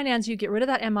 That's refinance. You get rid of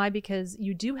that MI because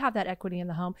you do have that equity in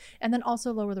the home, and then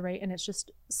also lower the rate. And it's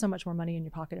just so much more money in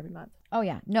your pocket every month. Oh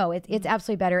yeah. No, it's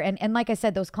absolutely better. And like I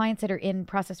said, those clients that are in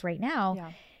process right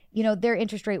now, their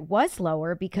interest rate was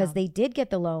lower because they did get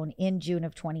the loan in June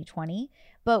of 2020.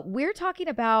 But we're talking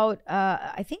about,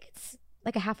 I think it's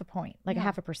like a half a point, like a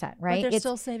Yeah. 0.5%, right? But they're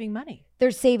still saving money.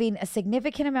 They're saving a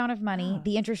significant amount of money.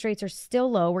 The interest rates are still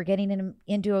low. We're getting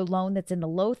into a loan that's in the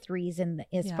low threes, and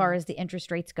as far as the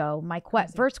interest rates go. My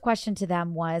first question to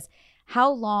them was,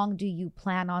 how long do you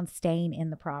plan on staying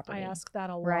in the property? I ask that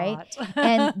a lot. Right?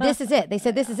 And this is it. They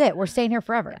said, this is it. We're staying here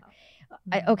forever.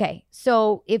 Okay.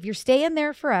 So if you're staying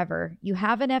there forever, you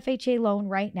have an FHA loan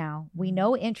right now. We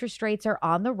know interest rates are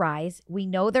on the rise. We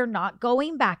know they're not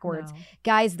going backwards. No.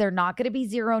 Guys, they're not going to be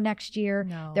 0 next year.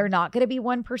 No. They're not going to be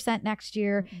 1% next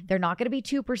year. They're not going to be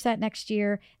 2% next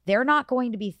year. They're not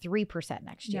going to be 3%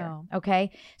 next year. No.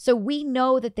 Okay. So we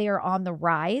know that they are on the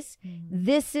rise.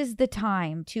 This is the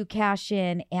time to cash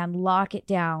in and lock it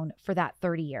down for that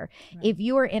 30-year. If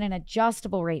you are in an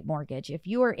adjustable rate mortgage, if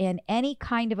you are in any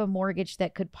kind of a mortgage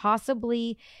that could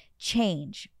possibly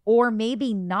change or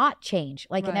maybe not change,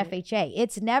 like an FHA,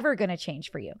 it's never going to change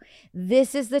for you.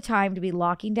 This is the time to be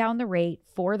locking down the rate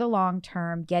for the long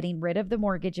term, getting rid of the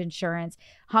mortgage insurance,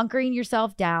 hunkering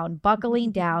yourself down,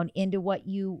 buckling down into what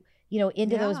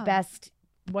into those best,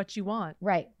 what you want.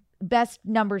 right, best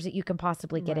numbers that you can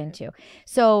possibly get into.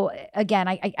 So again,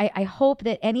 I hope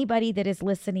that anybody that is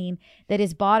listening that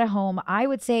has bought a home, I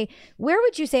would say, where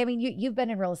would you say, I mean, you've been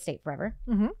in real estate forever.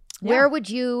 Where would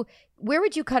you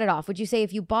cut it off? Would you say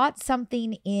if you bought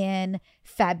something in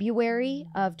February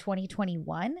of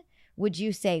 2021, would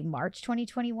you say March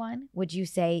 2021? Would you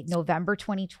say November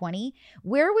 2020?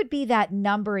 Where would be that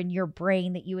number in your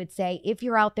brain that you would say, if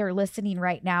you're out there listening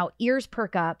right now, ears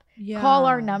perk up, call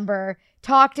our number,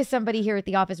 talk to somebody here at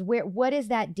the office. What is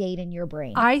that date in your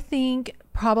brain? I think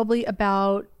probably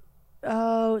about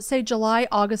say July,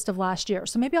 August of last year.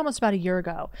 So maybe almost about a year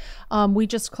ago. We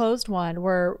just closed one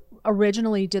where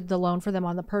originally did the loan for them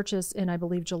on the purchase in, I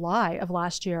believe, July of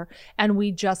last year. And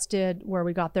we just did where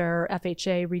we got their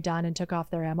FHA redone and took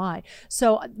off their MI.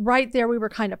 So right there, we were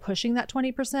kind of pushing that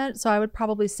 20%. So I would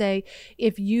probably say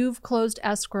if you've closed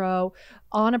escrow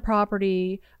on a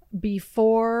property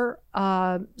before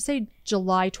say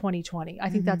July 2020, I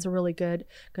think that's a really good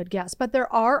guess. But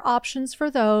there are options for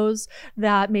those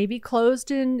that maybe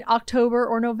closed in October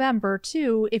or November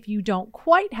too, if you don't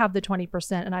quite have the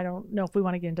 20%. And I don't know if we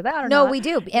want to get into that or no, not. we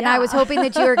do. And I was hoping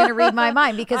that you were going to read my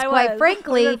mind because quite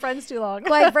frankly, we've been friends too long.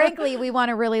 quite frankly, we want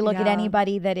to really look at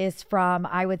anybody that is from,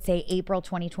 I would say, April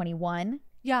 2021.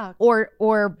 Yeah.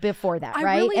 Or before that, I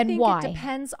right? really And think why? it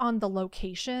depends on the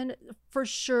location. For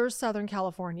sure, Southern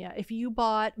California. If you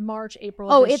bought March,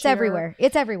 April of this it's year, everywhere.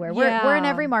 It's everywhere. We're in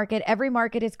every market. Every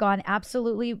market has gone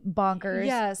absolutely bonkers.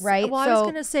 Yes. Right. Well, I was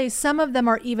going to say some of them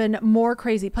are even more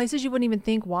crazy. Places you wouldn't even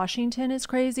think. Washington is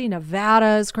crazy.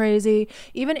 Nevada is crazy.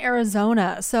 Even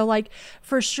Arizona. So like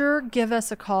for sure, give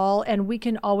us a call and we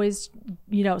can always,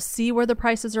 see where the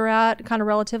prices are at kind of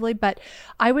relatively. But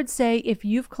I would say if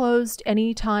you've closed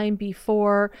any time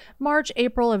before March,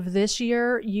 April of this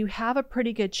year, you have a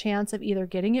pretty good chance of either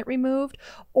getting it removed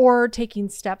or taking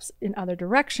steps in other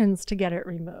directions to get it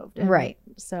removed. And right.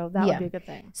 So that would be a good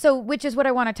thing. So, which is what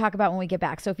I want to talk about when we get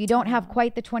back. So if you don't have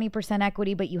quite the 20%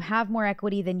 equity, but you have more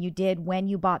equity than you did when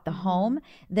you bought the home,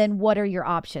 then what are your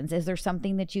options? Is there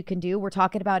something that you can do? We're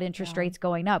talking about interest rates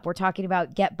going up. We're talking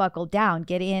about get buckled down,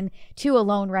 get in to a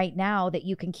loan right now that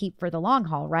you can keep for the long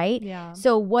haul, right? Yeah.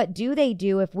 So what do they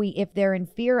do if they're in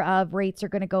fear of rates are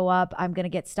going to go up, I'm going to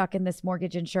get stuck in this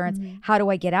mortgage insurance. How do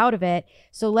I get out of it?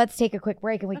 So let's take a quick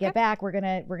break and we get back. We're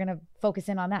gonna focus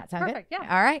in on that. Sound Perfect, good?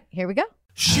 yeah. All right, here we go.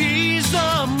 She's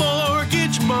the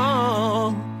mortgage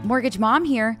mom. Mortgage Mom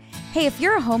here. Hey, if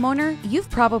you're a homeowner, you've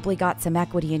probably got some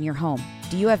equity in your home.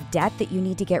 Do you have debt that you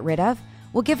need to get rid of?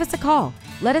 Well, give us a call.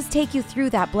 Let us take you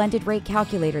through that blended rate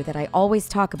calculator that I always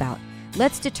talk about.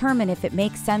 Let's determine if it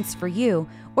makes sense for you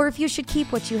or if you should keep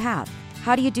what you have.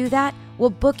 How do you do that?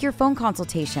 Well, book your phone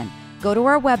consultation. Go to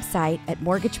our website at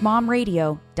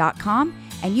mortgagemomradio.com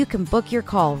and you can book your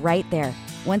call right there.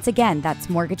 Once again, that's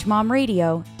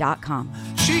mortgagemomradio.com.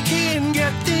 She can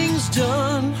get things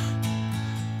done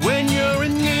when you're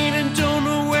in need and don't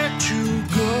know where to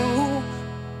go.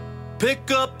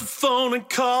 Pick up the phone and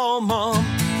call Mom.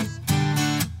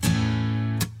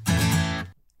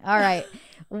 All right.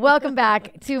 Welcome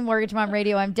back to Mortgage Mom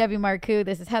Radio. I'm Debbie Marcoux.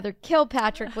 This is Heather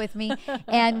Kilpatrick with me,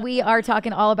 and we are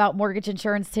talking all about mortgage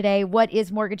insurance today. What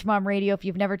is Mortgage Mom Radio? If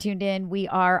you've never tuned in, we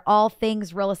are all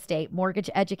things real estate, mortgage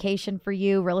education for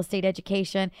you, real estate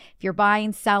education. If you're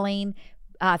buying, selling,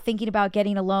 thinking about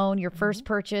getting a loan, your first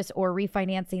purchase, or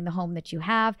refinancing the home that you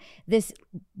have, this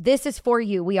is for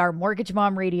you. We are Mortgage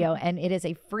Mom Radio, and it is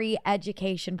a free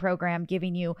education program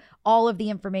giving you all of the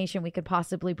information we could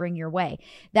possibly bring your way.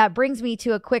 That brings me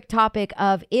to a quick topic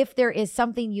of if there is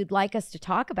something you'd like us to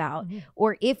talk about,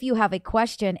 or if you have a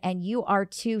question and you are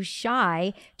too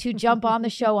shy to jump on the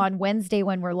show on Wednesday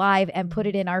when we're live and put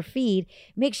it in our feed,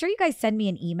 make sure you guys send me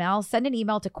an email. Send an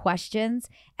email to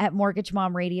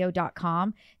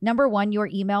questions@mortgagemomradio.com. Number one, your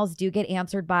emails do get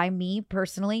answered by me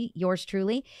personally, yours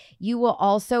truly. You will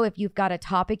also, if you've got a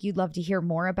topic you'd love to hear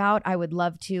more about, I would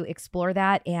love to explore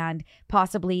that and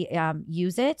possibly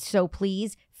use it. So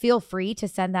please feel free to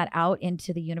send that out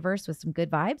into the universe with some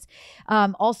good vibes.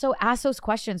 Also, ask those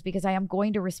questions because I am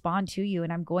going to respond to you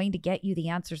and I'm going to get you the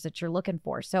answers that you're looking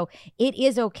for. So it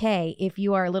is okay if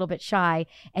you are a little bit shy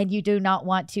and you do not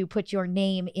want to put your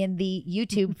name in the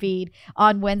YouTube feed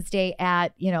on Wednesday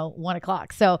at 1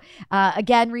 o'clock. So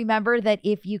again, remember that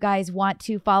if you guys want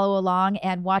to follow along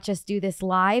and watch us do this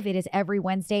live, it is every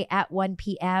Wednesday at 1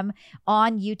 p.m.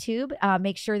 on YouTube.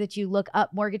 Make sure that you look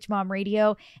up Mortgage Mom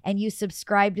Radio and you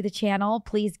subscribe to the channel.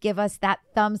 Please give us that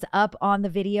thumbs up on the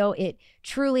video. It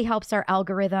truly helps our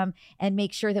algorithm, and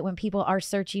make sure that when people are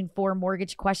searching for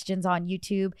mortgage questions on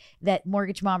YouTube, that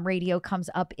Mortgage Mom Radio comes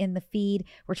up in the feed.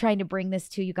 We're trying to bring this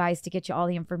to you guys to get you all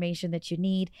the information that you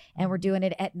need, and we're doing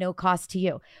it at no cost to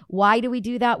you. Why do we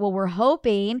do that? Well, we're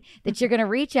hoping that you're going to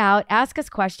reach out, ask us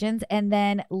questions, and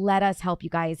then let us help you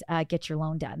guys get your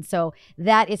loan done. So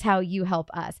that is how you help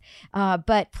us.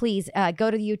 But please go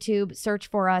to YouTube, search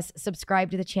for us, subscribe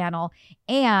to the channel,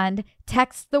 and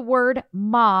text the word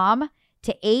mom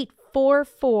to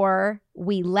 844.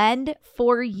 We lend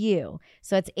for you.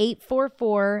 So it's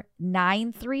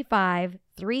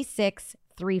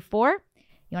 844-935-3634.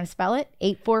 You want to spell it?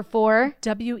 844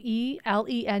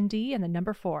 WELEND and the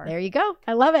number 4. There you go.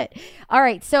 I love it. All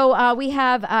right. So we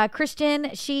have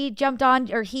Christian. She jumped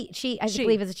on, or she, I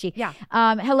believe it's a she. Yeah.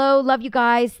 Hello. Love you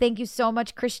guys. Thank you so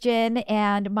much, Christian.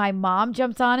 And my mom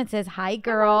jumps on and says, hi,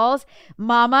 girls.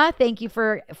 Mama, thank you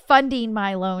for funding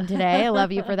my loan today. I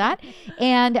love you for that.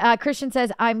 And Christian says,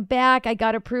 I'm back. I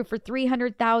got approved for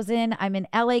 $300,000. I'm in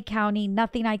LA County.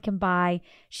 Nothing I can buy.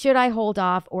 Should I hold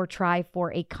off or try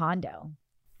for a condo?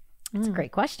 That's a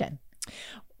great question.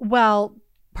 Well,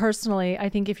 personally, I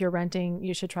think if you're renting,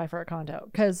 you should try for a condo,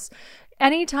 because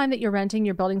anytime that you're renting,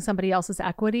 you're building somebody else's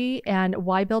equity. And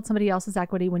why build somebody else's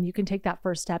equity when you can take that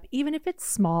first step? Even if it's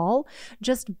small,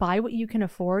 just buy what you can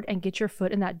afford and get your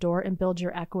foot in that door and build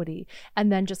your equity,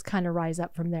 and then just kind of rise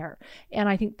up from there. And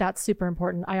I think that's super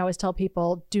important. I always tell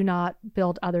people, do not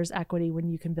build others' equity when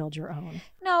you can build your own.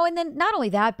 No, and then not only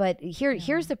that, but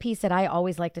here's the piece that I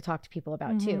always like to talk to people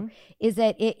about too, is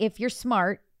that if you're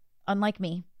smart, unlike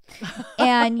me,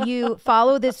 and you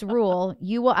follow this rule,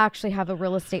 you will actually have a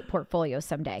real estate portfolio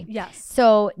someday. Yes.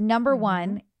 So number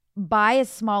one, buy as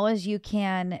small as you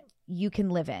can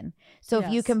live in. So if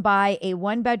you can buy a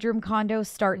 1-bedroom condo,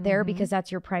 start there, because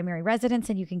that's your primary residence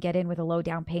and you can get in with a low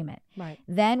down payment. Right.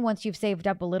 Then once you've saved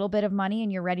up a little bit of money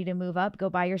and you're ready to move up, go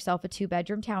buy yourself a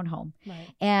 2-bedroom townhome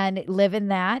and live in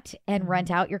that and rent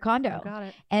out your condo. Got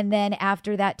it. And then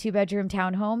after that 2-bedroom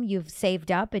townhome, you've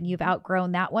saved up and you've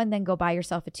outgrown that one, then go buy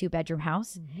yourself a 2-bedroom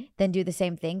house. Then do the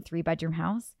same thing, 3-bedroom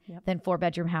house, then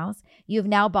 4-bedroom house. You've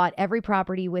now bought every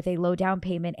property with a low down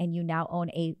payment, and you now own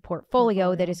a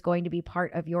portfolio that is going to be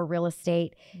part of your real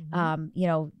estate,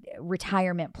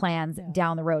 retirement plans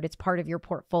down the road. It's part of your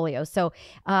portfolio. So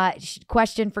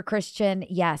question for Christian,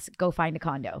 yes, go find a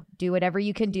condo. Do whatever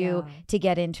you can do to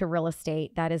get into real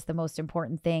estate. That is the most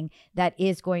important thing. That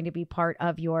is going to be part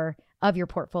of your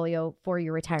portfolio for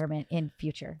your retirement in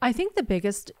future. I think the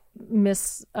biggest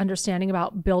misunderstanding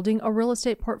about building a real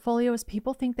estate portfolio is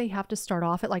people think they have to start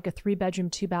off at like a 3-bedroom,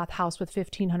 2-bath house with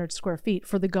 1,500 square feet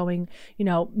for the going,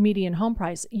 median home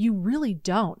price. You really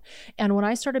don't. And when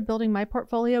I started building my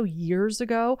portfolio years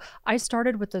ago, I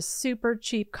started with a super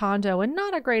cheap condo in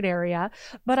not a great area,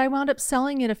 but I wound up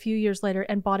selling it a few years later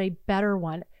and bought a better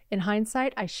one. In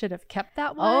hindsight, I should have kept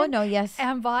that one. Oh, no, yes.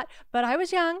 And bought, but I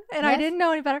was young and I didn't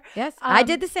know any better. Yes, I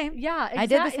did the same. Yeah, I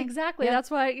did the same. Exactly. Yeah.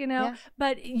 That's why,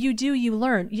 but you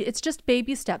learn. It's just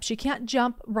baby steps. You can't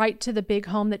jump right to the big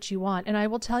home that you want. And I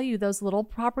will tell you, those little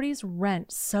properties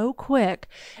rent so quick,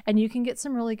 and you can get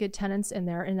some really good tenants in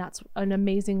there. And that's an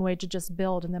amazing way to just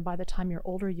build. And then by the time you're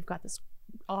older, you've got this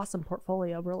awesome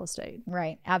portfolio of real estate.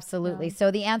 Right. Absolutely.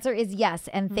 So the answer is yes.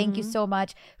 And thank you so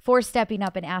much for stepping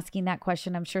up and asking that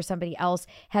question. I'm sure somebody else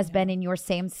has been in your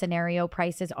same scenario.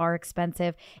 Prices are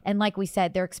expensive. And like we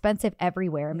said, they're expensive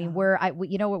everywhere. I mean,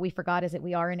 you know what we forgot is that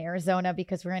we are in Arizona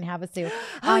because we're in Havasu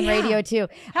on radio too.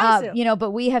 You know,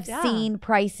 but we have seen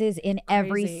prices in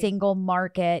every single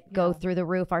market go through the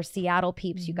roof. Our Seattle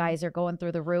peeps, you guys are going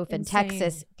through the roof, and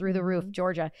Texas through the roof,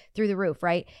 Georgia through the roof,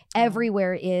 right?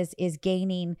 Everywhere is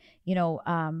gaining, you know,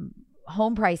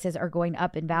 home prices are going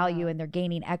up in value and they're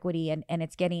gaining equity, and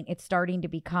it's starting to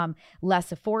become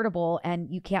less affordable, and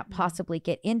you can't possibly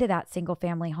get into that single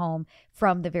family home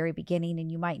from the very beginning, and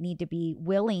you might need to be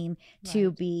willing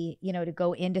to be, you know, to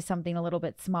go into something a little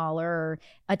bit smaller or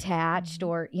attached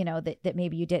or, you know, that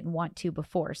maybe you didn't want to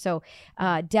before. So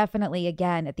definitely,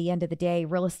 again, at the end of the day,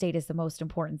 real estate is the most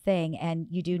important thing, and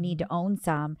you do need to own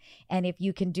some. And if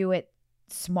you can do it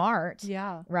smart,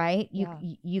 right,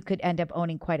 you could end up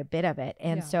owning quite a bit of it.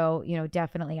 And so, you know,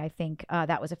 definitely I think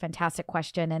that was a fantastic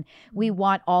question, and we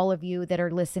want all of you that are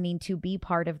listening to be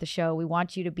part of the show. We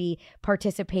want you to be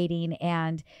participating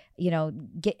and, you know,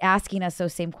 asking us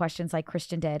those same questions like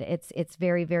Christian did. It's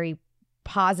very, very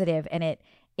positive, and it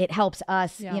helps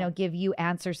us, you know, give you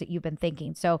answers that you've been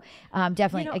thinking. So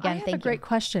definitely, you know, again, I have thank a great you.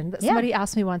 question that somebody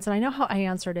asked me once, and I know how I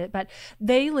answered it, but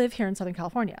they live here in Southern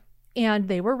California. And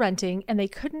they were renting, and they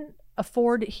couldn't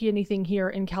afford anything here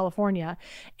in California.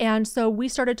 And so we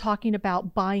started talking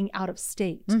about buying out of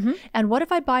state. And what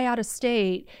if I buy out of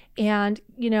state and,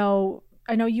 you know,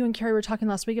 I know you and Carrie were talking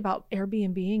last week about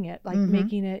Airbnb-ing it, like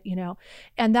making it, you know,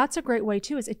 and that's a great way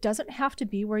too, is it doesn't have to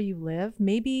be where you live.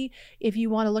 Maybe if you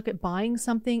want to look at buying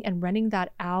something and renting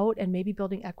that out and maybe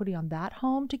building equity on that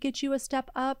home to get you a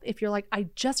step up. If you're like, I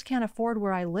just can't afford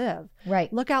where I live. Right.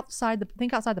 Think outside the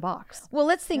box. Well,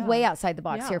 let's think way outside the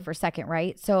box here for a second,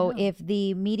 right? So if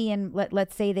the median,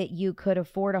 let's say that you could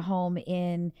afford a home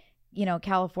in, you know,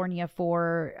 California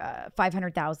for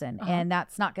 500,000, and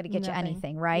that's not going to get you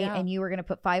anything, right? And you were going to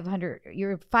put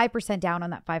 5% down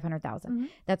on that 500,000.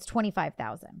 That's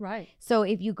 25,000. Right. So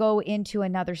if you go into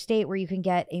another state where you can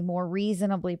get a more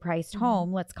reasonably priced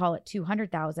home, let's call it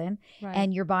 200,000,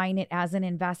 and you're buying it as an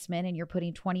investment, and you're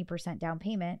putting 20% down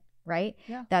payment, right?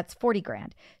 Yeah. That's 40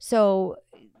 grand. So,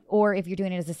 or if you're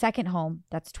doing it as a second home,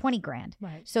 that's 20 grand.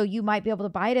 Right. So you might be able to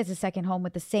buy it as a second home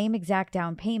with the same exact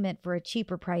down payment for a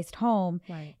cheaper priced home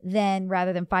than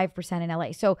rather than 5% in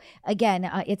LA. So again,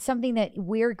 it's something that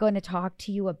we're going to talk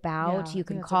to you about. You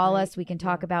can call us. We can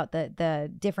talk about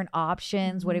the different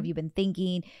options. What have you been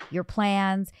thinking, your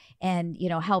plans, and, you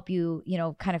know, help you, you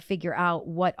know, kind of figure out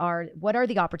what are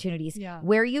the opportunities,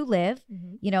 where you live,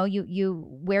 you know,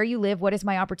 where you live, what is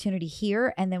my opportunity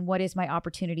here? And then what is my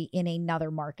opportunity in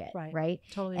another market? Right.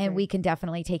 Totally. And we can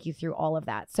definitely take you through all of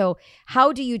that. So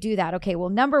how do you do that? Okay. Well,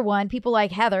 number one, people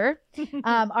like Heather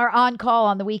are on call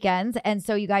on the weekends. And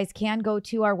so you guys can go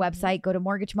to our website, go to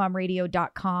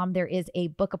mortgagemomradio.com. There is a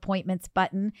book appointments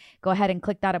button. Go ahead and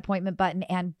click that appointment button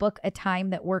and book a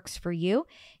time that works for you.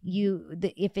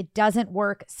 If it doesn't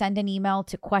work, send an email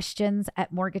to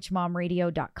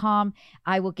questions@mortgagemomradio.com.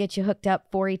 I will get you hooked up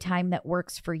for a time that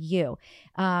works for you.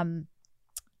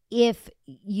 If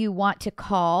you want to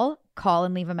call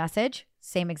and leave a message,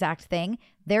 same exact thing.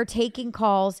 They're taking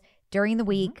calls during the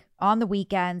week, on the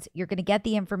weekends. You're going to get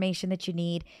the information that you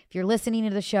need. If you're listening to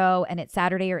the show and it's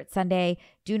Saturday or it's Sunday,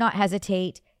 do not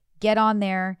hesitate. Get on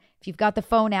there. If you've got the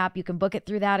phone app, you can book it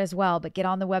through that as well, but get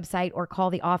on the website or call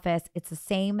the office. It's the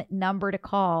same number to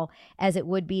call as it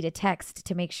would be to text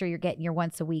to make sure you're getting your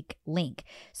once a week link.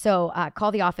 So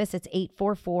call the office. It's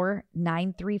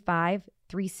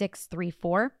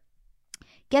 844-935-3634.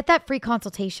 Get that free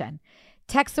consultation.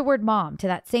 Text the word mom to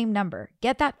that same number.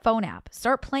 Get that phone app.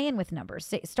 Start playing with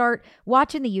numbers. Start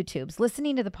watching the YouTubes,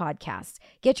 listening to the podcasts.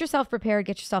 Get yourself prepared,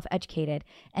 get yourself educated,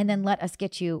 and then let us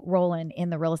get you rolling in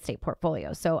the real estate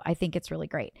portfolio. So I think it's really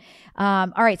great.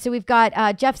 All right, so we've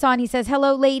got Jeff's on. He says,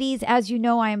 hello, ladies. As you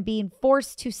know, I am being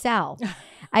forced to sell.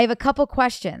 I have a couple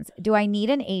questions. Do I need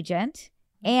an agent?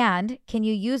 And can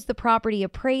you use the property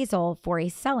appraisal for a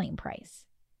selling price?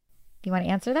 Do you want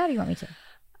to answer that or do you want me to?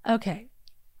 Okay.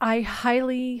 I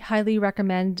highly, highly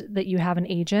recommend that you have an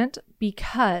agent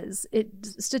because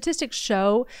statistics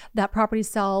show that properties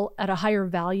sell at a higher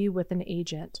value with an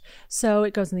agent. So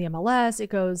it goes in the MLS,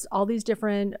 it goes all these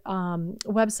different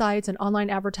websites and online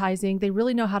advertising. They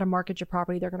really know how to market your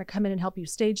property. They're going to come in and help you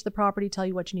stage the property, tell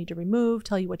you what you need to remove,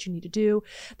 tell you what you need to do.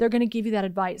 They're going to give you that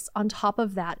advice. On top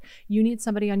of that, you need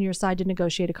somebody on your side to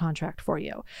negotiate a contract for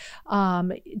you.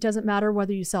 It doesn't matter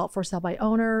whether you sell it for sale by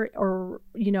owner or,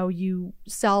 you know, you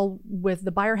sell with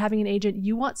the buyer having an agent.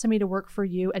 You want somebody to work for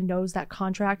you and knows close that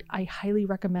contract, I highly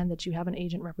recommend that you have an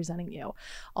agent representing you.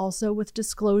 Also with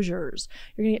disclosures,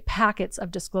 you're going to get packets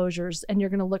of disclosures and you're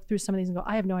going to look through some of these and go,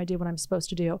 I have no idea what I'm supposed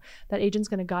to do. That agent's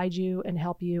going to guide you and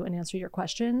help you and answer your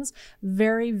questions.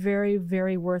 Very, very,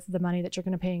 very worth the money that you're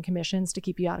going to pay in commissions to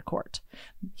keep you out of court.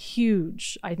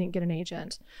 Huge, I think, get an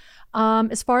agent.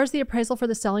 As far as the appraisal for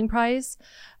the selling price,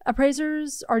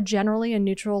 appraisers are generally a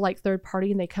neutral, like third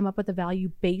party, and they come up with a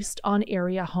value based on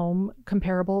area home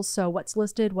comparables. So what's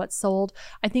listed, what's sold.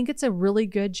 I think it's a really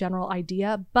good general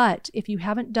idea, but if you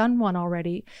haven't done one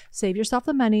already, save yourself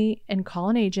the money and call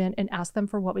an agent and ask them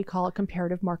for what we call a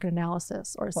comparative market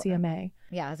analysis, or a CMA.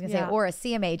 Yeah, I was going to say, or a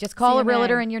CMA. Just call a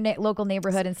realtor in your local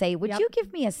neighborhood and say, would you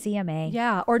give me a CMA?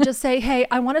 Yeah, or just say, hey,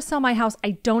 I want to sell my house.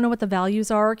 I don't know what the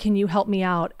values are. Can you help me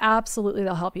out? Absolutely,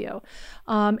 they'll help you.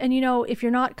 And if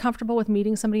you're not comfortable with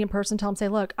meeting somebody in person, tell them, say,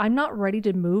 look, I'm not ready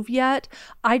to move yet.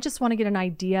 I just want to get an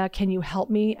idea. Can you help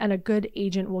me? And a good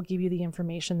agent will give you the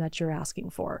information that you're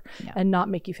asking for and not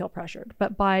make you feel pressured.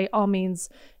 But by all means,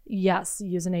 yes,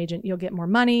 use an agent. You'll get more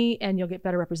money and you'll get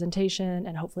better representation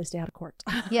and hopefully stay out of court.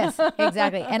 Yes,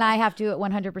 exactly. And I have to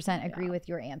 100% agree with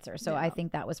your answer. So I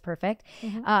think that was perfect.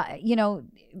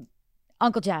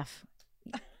 Uncle Jeff,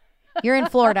 you're in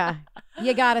Florida.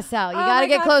 You got to sell. You got to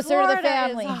get closer to the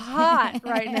family. It's hot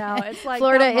right now. It's like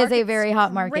Florida is a very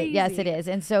hot market. Yes, it is.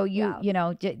 And so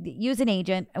use an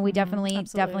agent, and we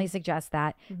definitely suggest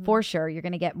that for sure. You're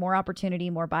going to get more opportunity,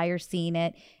 more buyers seeing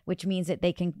it, which means that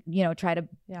they can, try to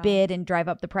bid and drive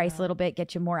up the price a little bit,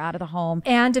 get you more out of the home.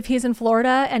 And if he's in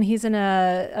Florida and he's in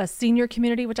a senior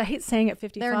community, which I hate saying at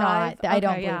 55. They're not. I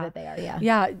don't believe that they are. Yeah.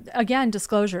 Yeah. Again,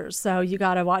 disclosures. So you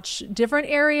got to watch different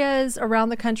areas around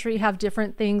the country have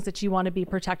different things that you want to be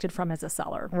protected from as a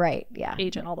seller. Right. Yeah.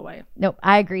 Agent all the way. Nope.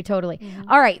 I agree totally.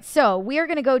 All right. So we are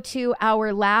going to go to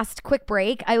our last quick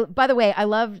break. By the way, I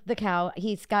love the cow.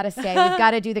 He's got to stay. We've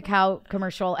got to do the cow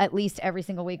commercial at least every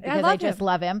single week because I just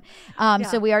love him.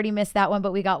 So we already missed that one,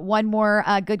 but we got one more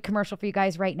good commercial for you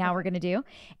guys right now we're going to do.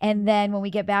 And then when we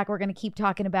get back, we're going to keep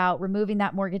talking about removing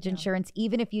that mortgage insurance,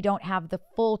 even if you don't have the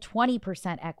full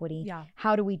 20% equity. Yeah.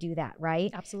 How do we do that?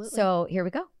 Right. Absolutely. So here we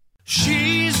go.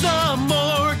 She's the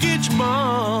mortgage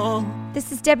mom.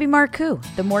 This is Debbie Marcoux,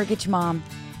 the mortgage mom.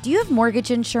 Do you have mortgage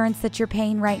insurance that you're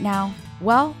paying right now?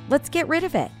 Well, let's get rid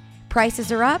of it.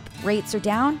 Prices are up, rates are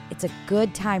down. It's a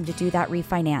good time to do that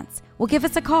refinance. Well, give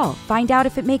us a call. Find out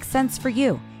if it makes sense for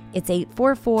you. It's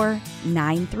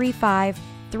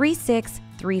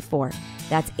 844-935-3634.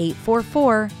 That's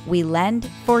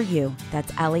 844-WE-LEND-FOR-YOU.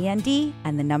 That's LEND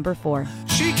and the number 4.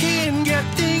 She can get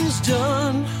things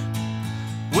done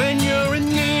when you're in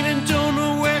need and don't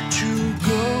know where to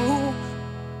go.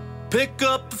 Pick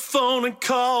up the phone and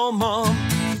call mom.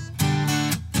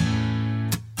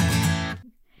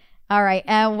 All right,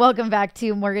 and welcome back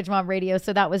to Mortgage Mom Radio.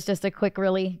 So that was just a quick,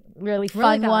 really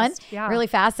fun one. Yeah. Really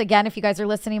fast. Again, if you guys are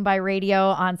listening by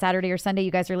radio on Saturday or Sunday,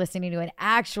 you guys are listening to an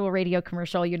actual radio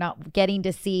commercial. You're not getting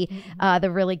to see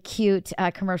the really cute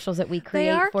commercials that we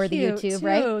create for the YouTube, too.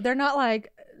 right? They're not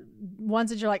like ones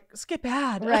that you're like, skip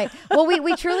ad. Right. Well,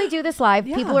 we truly do this live.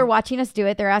 People are watching us do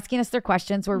it. They're asking us their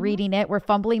questions. We're reading it. We're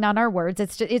fumbling on our words.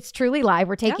 It's truly live.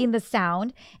 We're taking the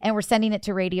sound and we're sending it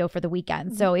to radio for the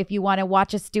weekend. So if you want to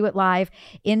watch us do it live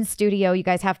in studio, you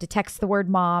guys have to text the word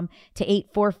mom to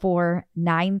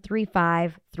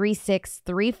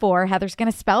 844-935-3634. Heather's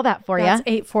going to spell that for you. That's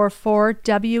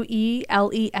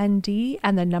 844-WELEND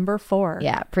and the number 4.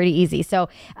 Yeah, pretty easy. So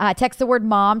text the word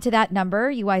mom to that number.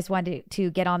 You guys want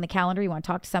to get on the calendar, you want to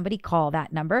talk to somebody, call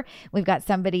that number. We've got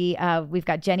somebody, we've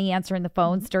got Jenny answering the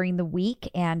phones during the week,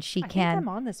 and I think I'm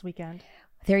on this weekend.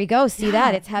 There you go. See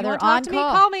that? It's Heather on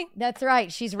call. Call me. That's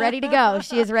right. She's ready to go.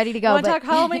 She is ready to go. You want to talk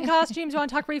Halloween costumes? You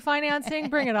want to talk refinancing?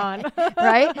 Bring it on.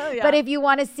 Right? Yeah. But if you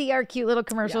want to see our cute little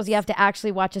commercials, you have to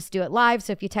actually watch us do it live.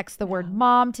 So if you text the word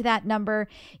mom to that number,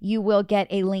 you will get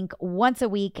a link once a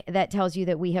week that tells you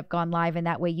that we have gone live. And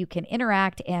that way you can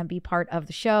interact and be part of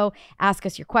the show. Ask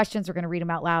us your questions. We're going to read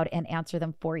them out loud and answer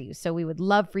them for you. So we would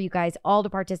love for you guys all to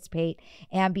participate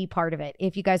and be part of it.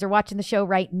 If you guys are watching the show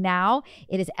right now,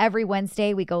 it is every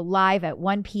Wednesday. We go live at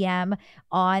 1 p.m.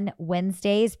 on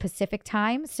Wednesdays Pacific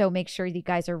time. So make sure you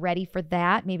guys are ready for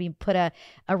that. Maybe put a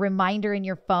reminder in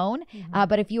your phone.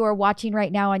 But if you are watching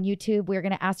right now on YouTube, we're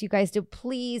going to ask you guys to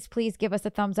please give us a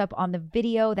thumbs up on the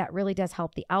video. That really does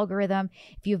help the algorithm.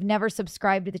 If you've never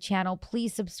subscribed to the channel,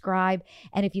 please subscribe.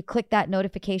 And if you click that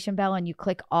notification bell and you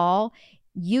click all,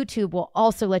 YouTube will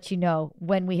also let you know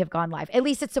when we have gone live. At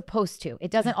least it's supposed to.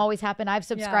 It doesn't always happen. I've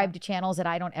subscribed to channels that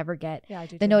I don't ever get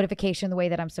the notification the way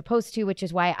that I'm supposed to, which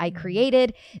is why I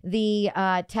created the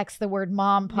text the word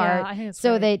mom part, I think it's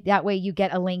so great. that way you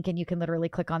get a link and you can literally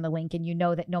click on the link and you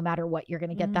know that no matter what, you're going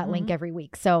to get that link every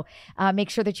week. So make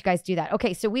sure that you guys do that.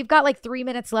 Okay, so we've got like 3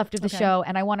 minutes left of the show,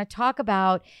 and I want to talk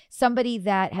about somebody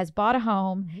that has bought a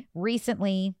home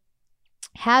recently,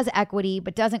 has equity,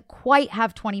 but doesn't quite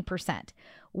have 20%.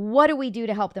 What do we do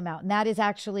to help them out? And that is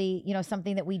actually,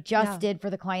 something that we just did for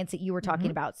the clients that you were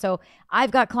talking about. So I've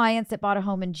got clients that bought a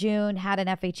home in June, had an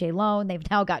FHA loan. They've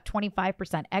now got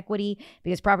 25% equity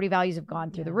because property values have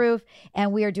gone through the roof.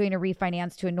 And we are doing a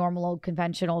refinance to a normal old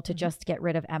conventional to just get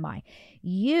rid of MI.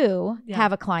 You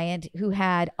have a client who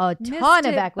had a ton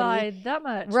of equity. By that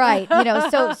much. Right.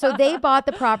 So they bought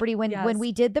the property when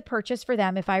we did the purchase for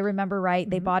them. If I remember right,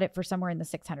 they bought it for somewhere in the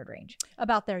 600 range.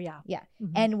 About there, yeah. Yeah.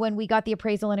 And when we got the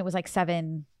appraisal and it was like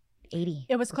 780.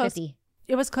 It was close. 50.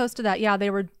 It was close to that. Yeah,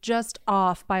 they were just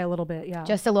off by a little bit. Yeah.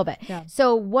 Just a little bit. Yeah.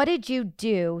 So what did you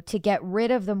do to get rid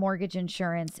of the mortgage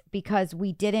insurance because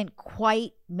we didn't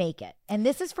quite make it? And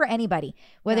this is for anybody,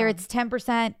 whether it's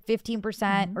 10%,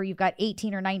 15%, or you've got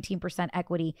 18 or 19%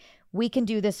 equity. We can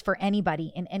do this for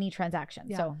anybody in any transaction.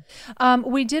 Yeah. So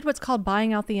we did what's called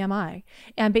buying out the MI.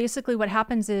 And basically what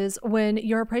happens is when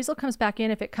your appraisal comes back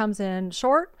in, if it comes in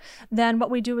short, then what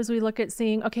we do is we look at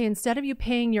seeing, okay, instead of you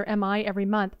paying your MI every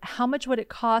month, how much would it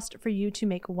cost for you to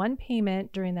make one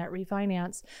payment during that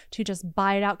refinance to just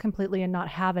buy it out completely and not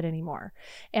have it anymore?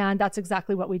 And that's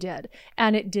exactly what we did.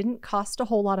 And it didn't cost a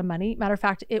whole lot of money. Matter of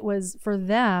fact, it was, for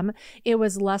them, it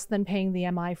was less than paying the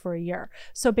MI for a year.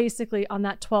 So basically on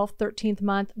that 12th, 13th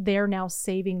month, they're now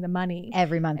saving the money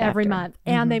every month.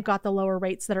 And they've got the lower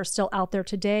rates that are still out there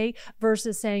today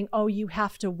versus saying, oh, you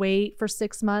have to wait for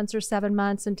 6 months or 7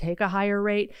 months and take a higher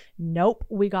rate. Nope.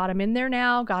 We got them in there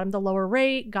now, got them the lower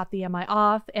rate, got the MI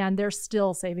off, and they're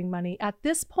still saving money at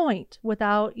this point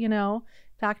without,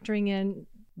 factoring in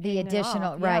the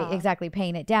additional, right, exactly,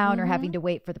 paying it down or having to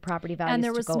wait for the property values and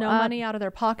there was to go no up. money out of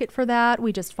their pocket for that.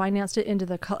 We just financed it into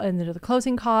the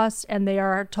closing costs, and they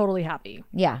are totally happy.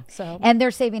 Yeah. So and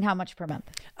they're saving how much per month?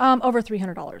 Over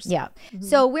 $300. Yeah.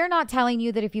 So we're not telling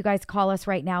you that if you guys call us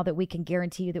right now that we can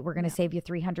guarantee you that we're going to save you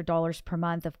 $300 per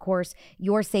month. Of course,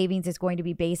 your savings is going to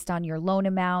be based on your loan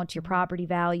amount, your property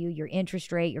value, your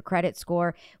interest rate, your credit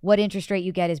score. What interest rate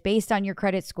you get is based on your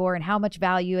credit score and how much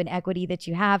value and equity that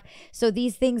you have. So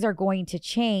these things are going to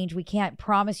change. We can't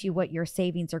promise you what your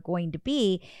savings are going to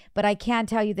be, but I can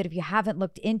tell you that if you haven't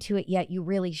looked into it yet, you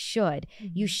really should.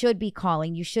 You should be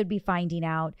calling. You should be finding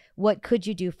out, what could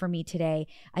you do for me today?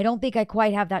 I don't think I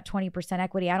quite have that 20%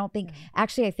 equity. I don't think,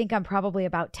 actually, I think I'm probably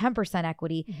about 10%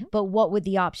 equity, but what would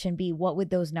the option be? What would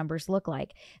those numbers look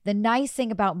like? The nice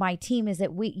thing about my team is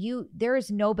that there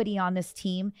is nobody on this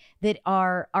team that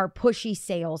are pushy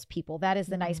sales people. That is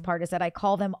the nice part, is that I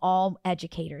call them all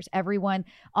educators. Everyone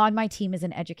on my team is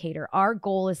an educator. Our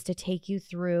goal is to take you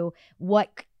through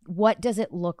what does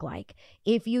it look like?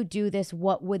 If you do this,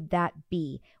 what would that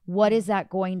be? What is that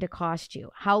going to cost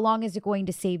you? How long is it going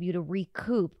to save you to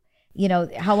recoup?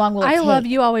 How long will it take? I love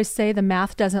you always say the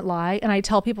math doesn't lie. And I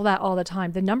tell people that all the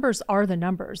time. The numbers are the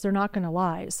numbers. They're not going to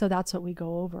lie. So that's what we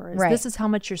go over. This is how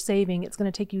much you're saving. It's going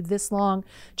to take you this long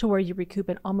to where you recoup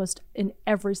it. Almost in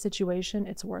every situation,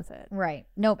 it's worth it. Right.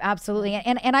 Nope, absolutely.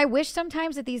 And I wish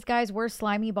sometimes that these guys were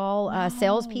slimy ball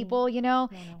salespeople,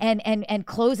 and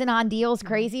closing on deals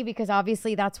crazy, because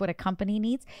obviously that's what a company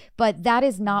needs. But that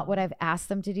is not what I've asked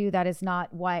them to do. That is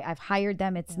not why I've hired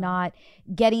them. It's not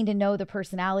getting to know the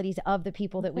personalities of the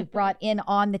people that we've brought in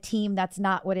on the team. That's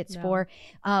not what it's for.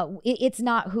 It's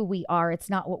not who we are. It's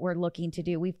not what we're looking to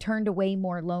do. We've turned away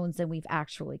more loans than we've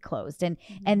actually closed. And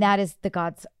that is the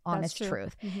God's honest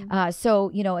truth.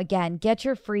 So, again, get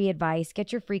your free advice,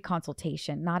 get your free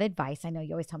consultation, not advice. I know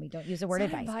you always tell me don't use the word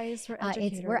advice. We're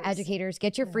educators. We're educators.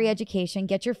 Get your free education,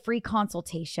 get your free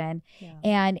consultation,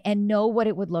 and know what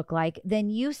it would look like. Then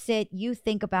you sit, you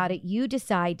think about it, you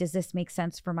decide, does this make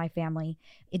sense for my family?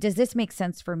 Does this make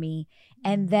sense for me?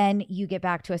 And then you get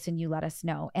back to us and you let us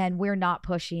know. And we're not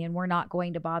pushy, and we're not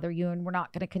going to bother you, and we're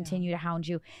not going to continue to hound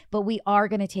you, but we are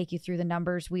going to take you through the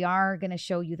numbers. We are going to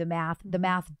show you the math. The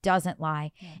math doesn't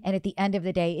lie. And at the end of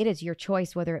the day, it is your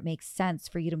choice whether it makes sense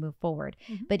for you to move forward.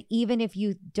 But even if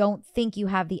you don't think you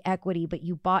have the equity, but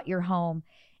you bought your home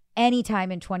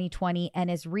anytime in 2020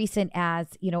 and as recent as,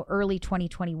 early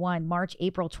 2021, March,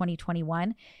 April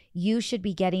 2021, you should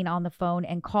be getting on the phone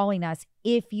and calling us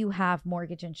if you have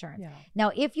mortgage insurance.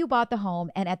 Now, if you bought the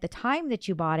home and at the time that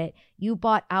you bought it, you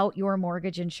bought out your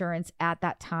mortgage insurance at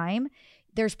that time,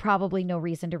 there's probably no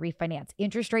reason to refinance.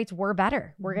 Interest rates were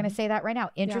better. We're going to say that right now.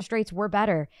 Interest rates were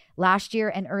better last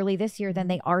year and early this year than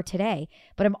they are today.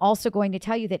 But I'm also going to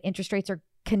tell you that interest rates are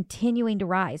continuing to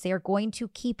rise. They are going to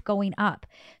keep going up.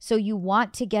 So you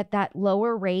want to get that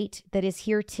lower rate that is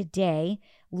here today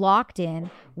locked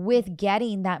in with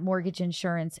getting that mortgage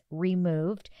insurance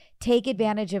removed. Take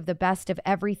advantage of the best of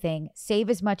everything, save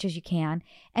as much as you can,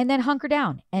 and then hunker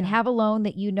down and have a loan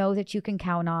that you know that you can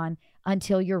count on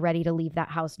until you're ready to leave that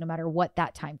house, no matter what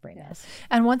that time frame is.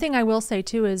 And one thing I will say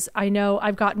too is, I know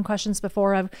I've gotten questions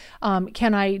before of,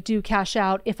 can I do cash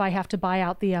out if I have to buy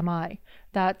out the MI?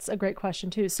 That's a great question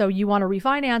too. So you want to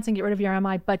refinance and get rid of your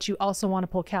MI, but you also want to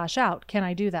pull cash out. Can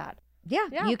I do that?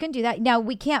 Yeah, you can do that. Now,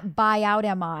 we can't buy out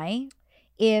MI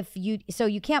so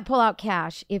you can't pull out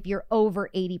cash if you're over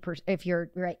 80%, if you're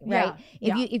right.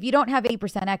 If you don't have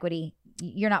 80% equity,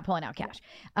 you're not pulling out cash.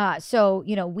 So,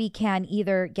 we can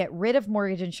either get rid of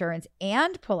mortgage insurance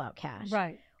and pull out cash.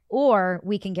 Right. Or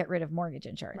we can get rid of mortgage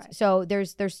insurance. Right. So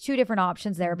there's two different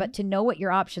options there, but to know what your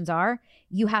options are,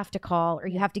 you have to call or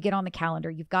you have to get on the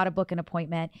calendar. You've got to book an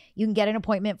appointment. You can get an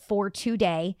appointment for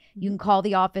today. You can call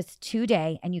the office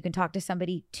today and you can talk to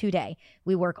somebody today.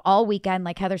 We work all weekend.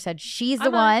 Like Heather said, she's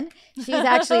the one. She's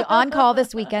actually on call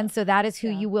this weekend. So that is who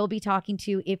you will be talking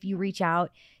to if you reach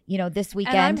out this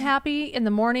weekend. And I'm happy in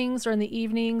the mornings or in the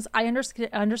evenings. I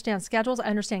understand schedules. I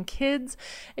understand kids,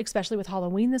 especially with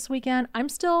Halloween this weekend. I'm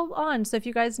still on. So if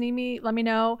you guys need me, let me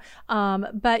know.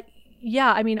 But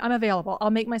yeah, I mean, I'm available.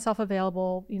 I'll make myself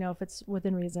available, if it's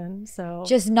within reason. So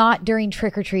just not during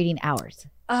trick-or-treating hours.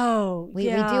 Oh, we do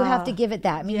have to give it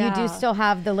that. I mean, you do still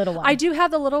have the little ones. I do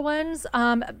have the little ones.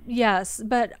 Yes,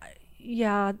 but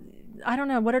yeah. I don't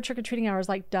know, what are trick-or-treating hours,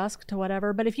 like dusk to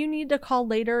whatever, but if you need to call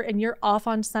later and you're off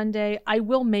on Sunday, I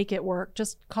will make it work.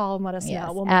 Just call and let us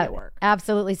know. We'll make it work.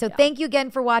 Absolutely. So thank you again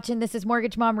for watching. This is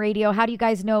Mortgage Mom Radio. How do you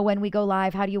guys know when we go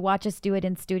live? How do you watch us do it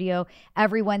in studio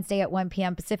every Wednesday at 1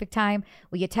 p.m. Pacific time?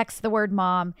 Will you text the word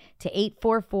mom to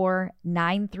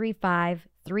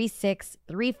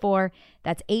 844-935-3634.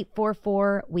 That's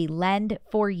 844. We lend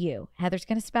for you. Heather's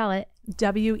going to spell it.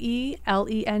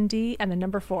 WELEND and the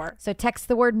number 4. So text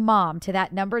the word mom to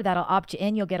that number. That'll opt you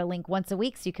in. You'll get a link once a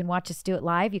week so you can watch us do it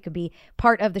live. You can be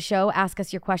part of the show. Ask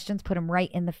us your questions. Put them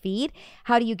right in the feed.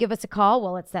 How do you give us a call?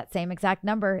 Well, it's that same exact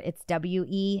number. It's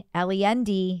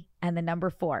WELEND and the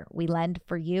number 4. We lend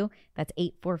for you. That's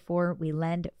 844. We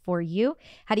lend for you.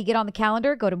 How do you get on the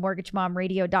calendar? Go to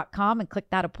mortgagemomradio.com and click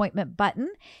that appointment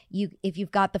button. If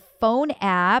you've got the phone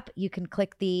app, you can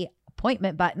click the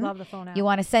appointment button. Love the phone app. You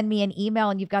want to send me an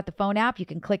email and you've got the phone app, you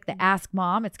can click the Ask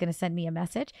Mom. It's going to send me a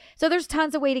message. So there's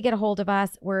tons of way to get a hold of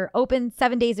us. We're open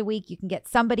 7 days a week. You can get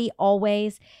somebody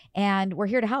always, and we're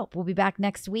here to help. We'll be back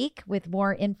next week with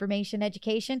more information,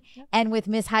 education, and with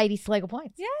Miss Heidi Schlegel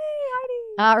Points. Yay, Heidi.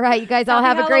 All right, you guys all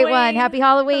have a great one. Happy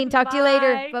Halloween. Talk to you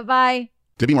later. Bye-bye.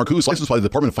 Debbie Marcoux, licensed by the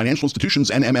Department of Financial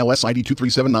Institutions and MLS ID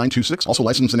 237926. Also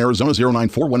licensed in Arizona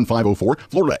 0941504,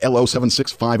 Florida LO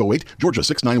 76508, Georgia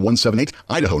 69178,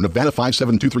 Idaho, Nevada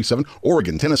 57237,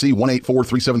 Oregon, Tennessee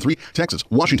 184373, Texas,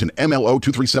 Washington MLO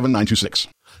 237926.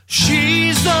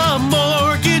 She's the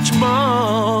mortgage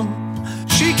mom.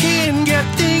 She can get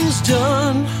things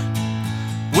done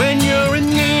when you're in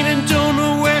need and don't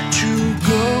know where to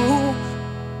go.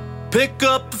 Pick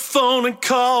up the phone and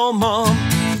call mom.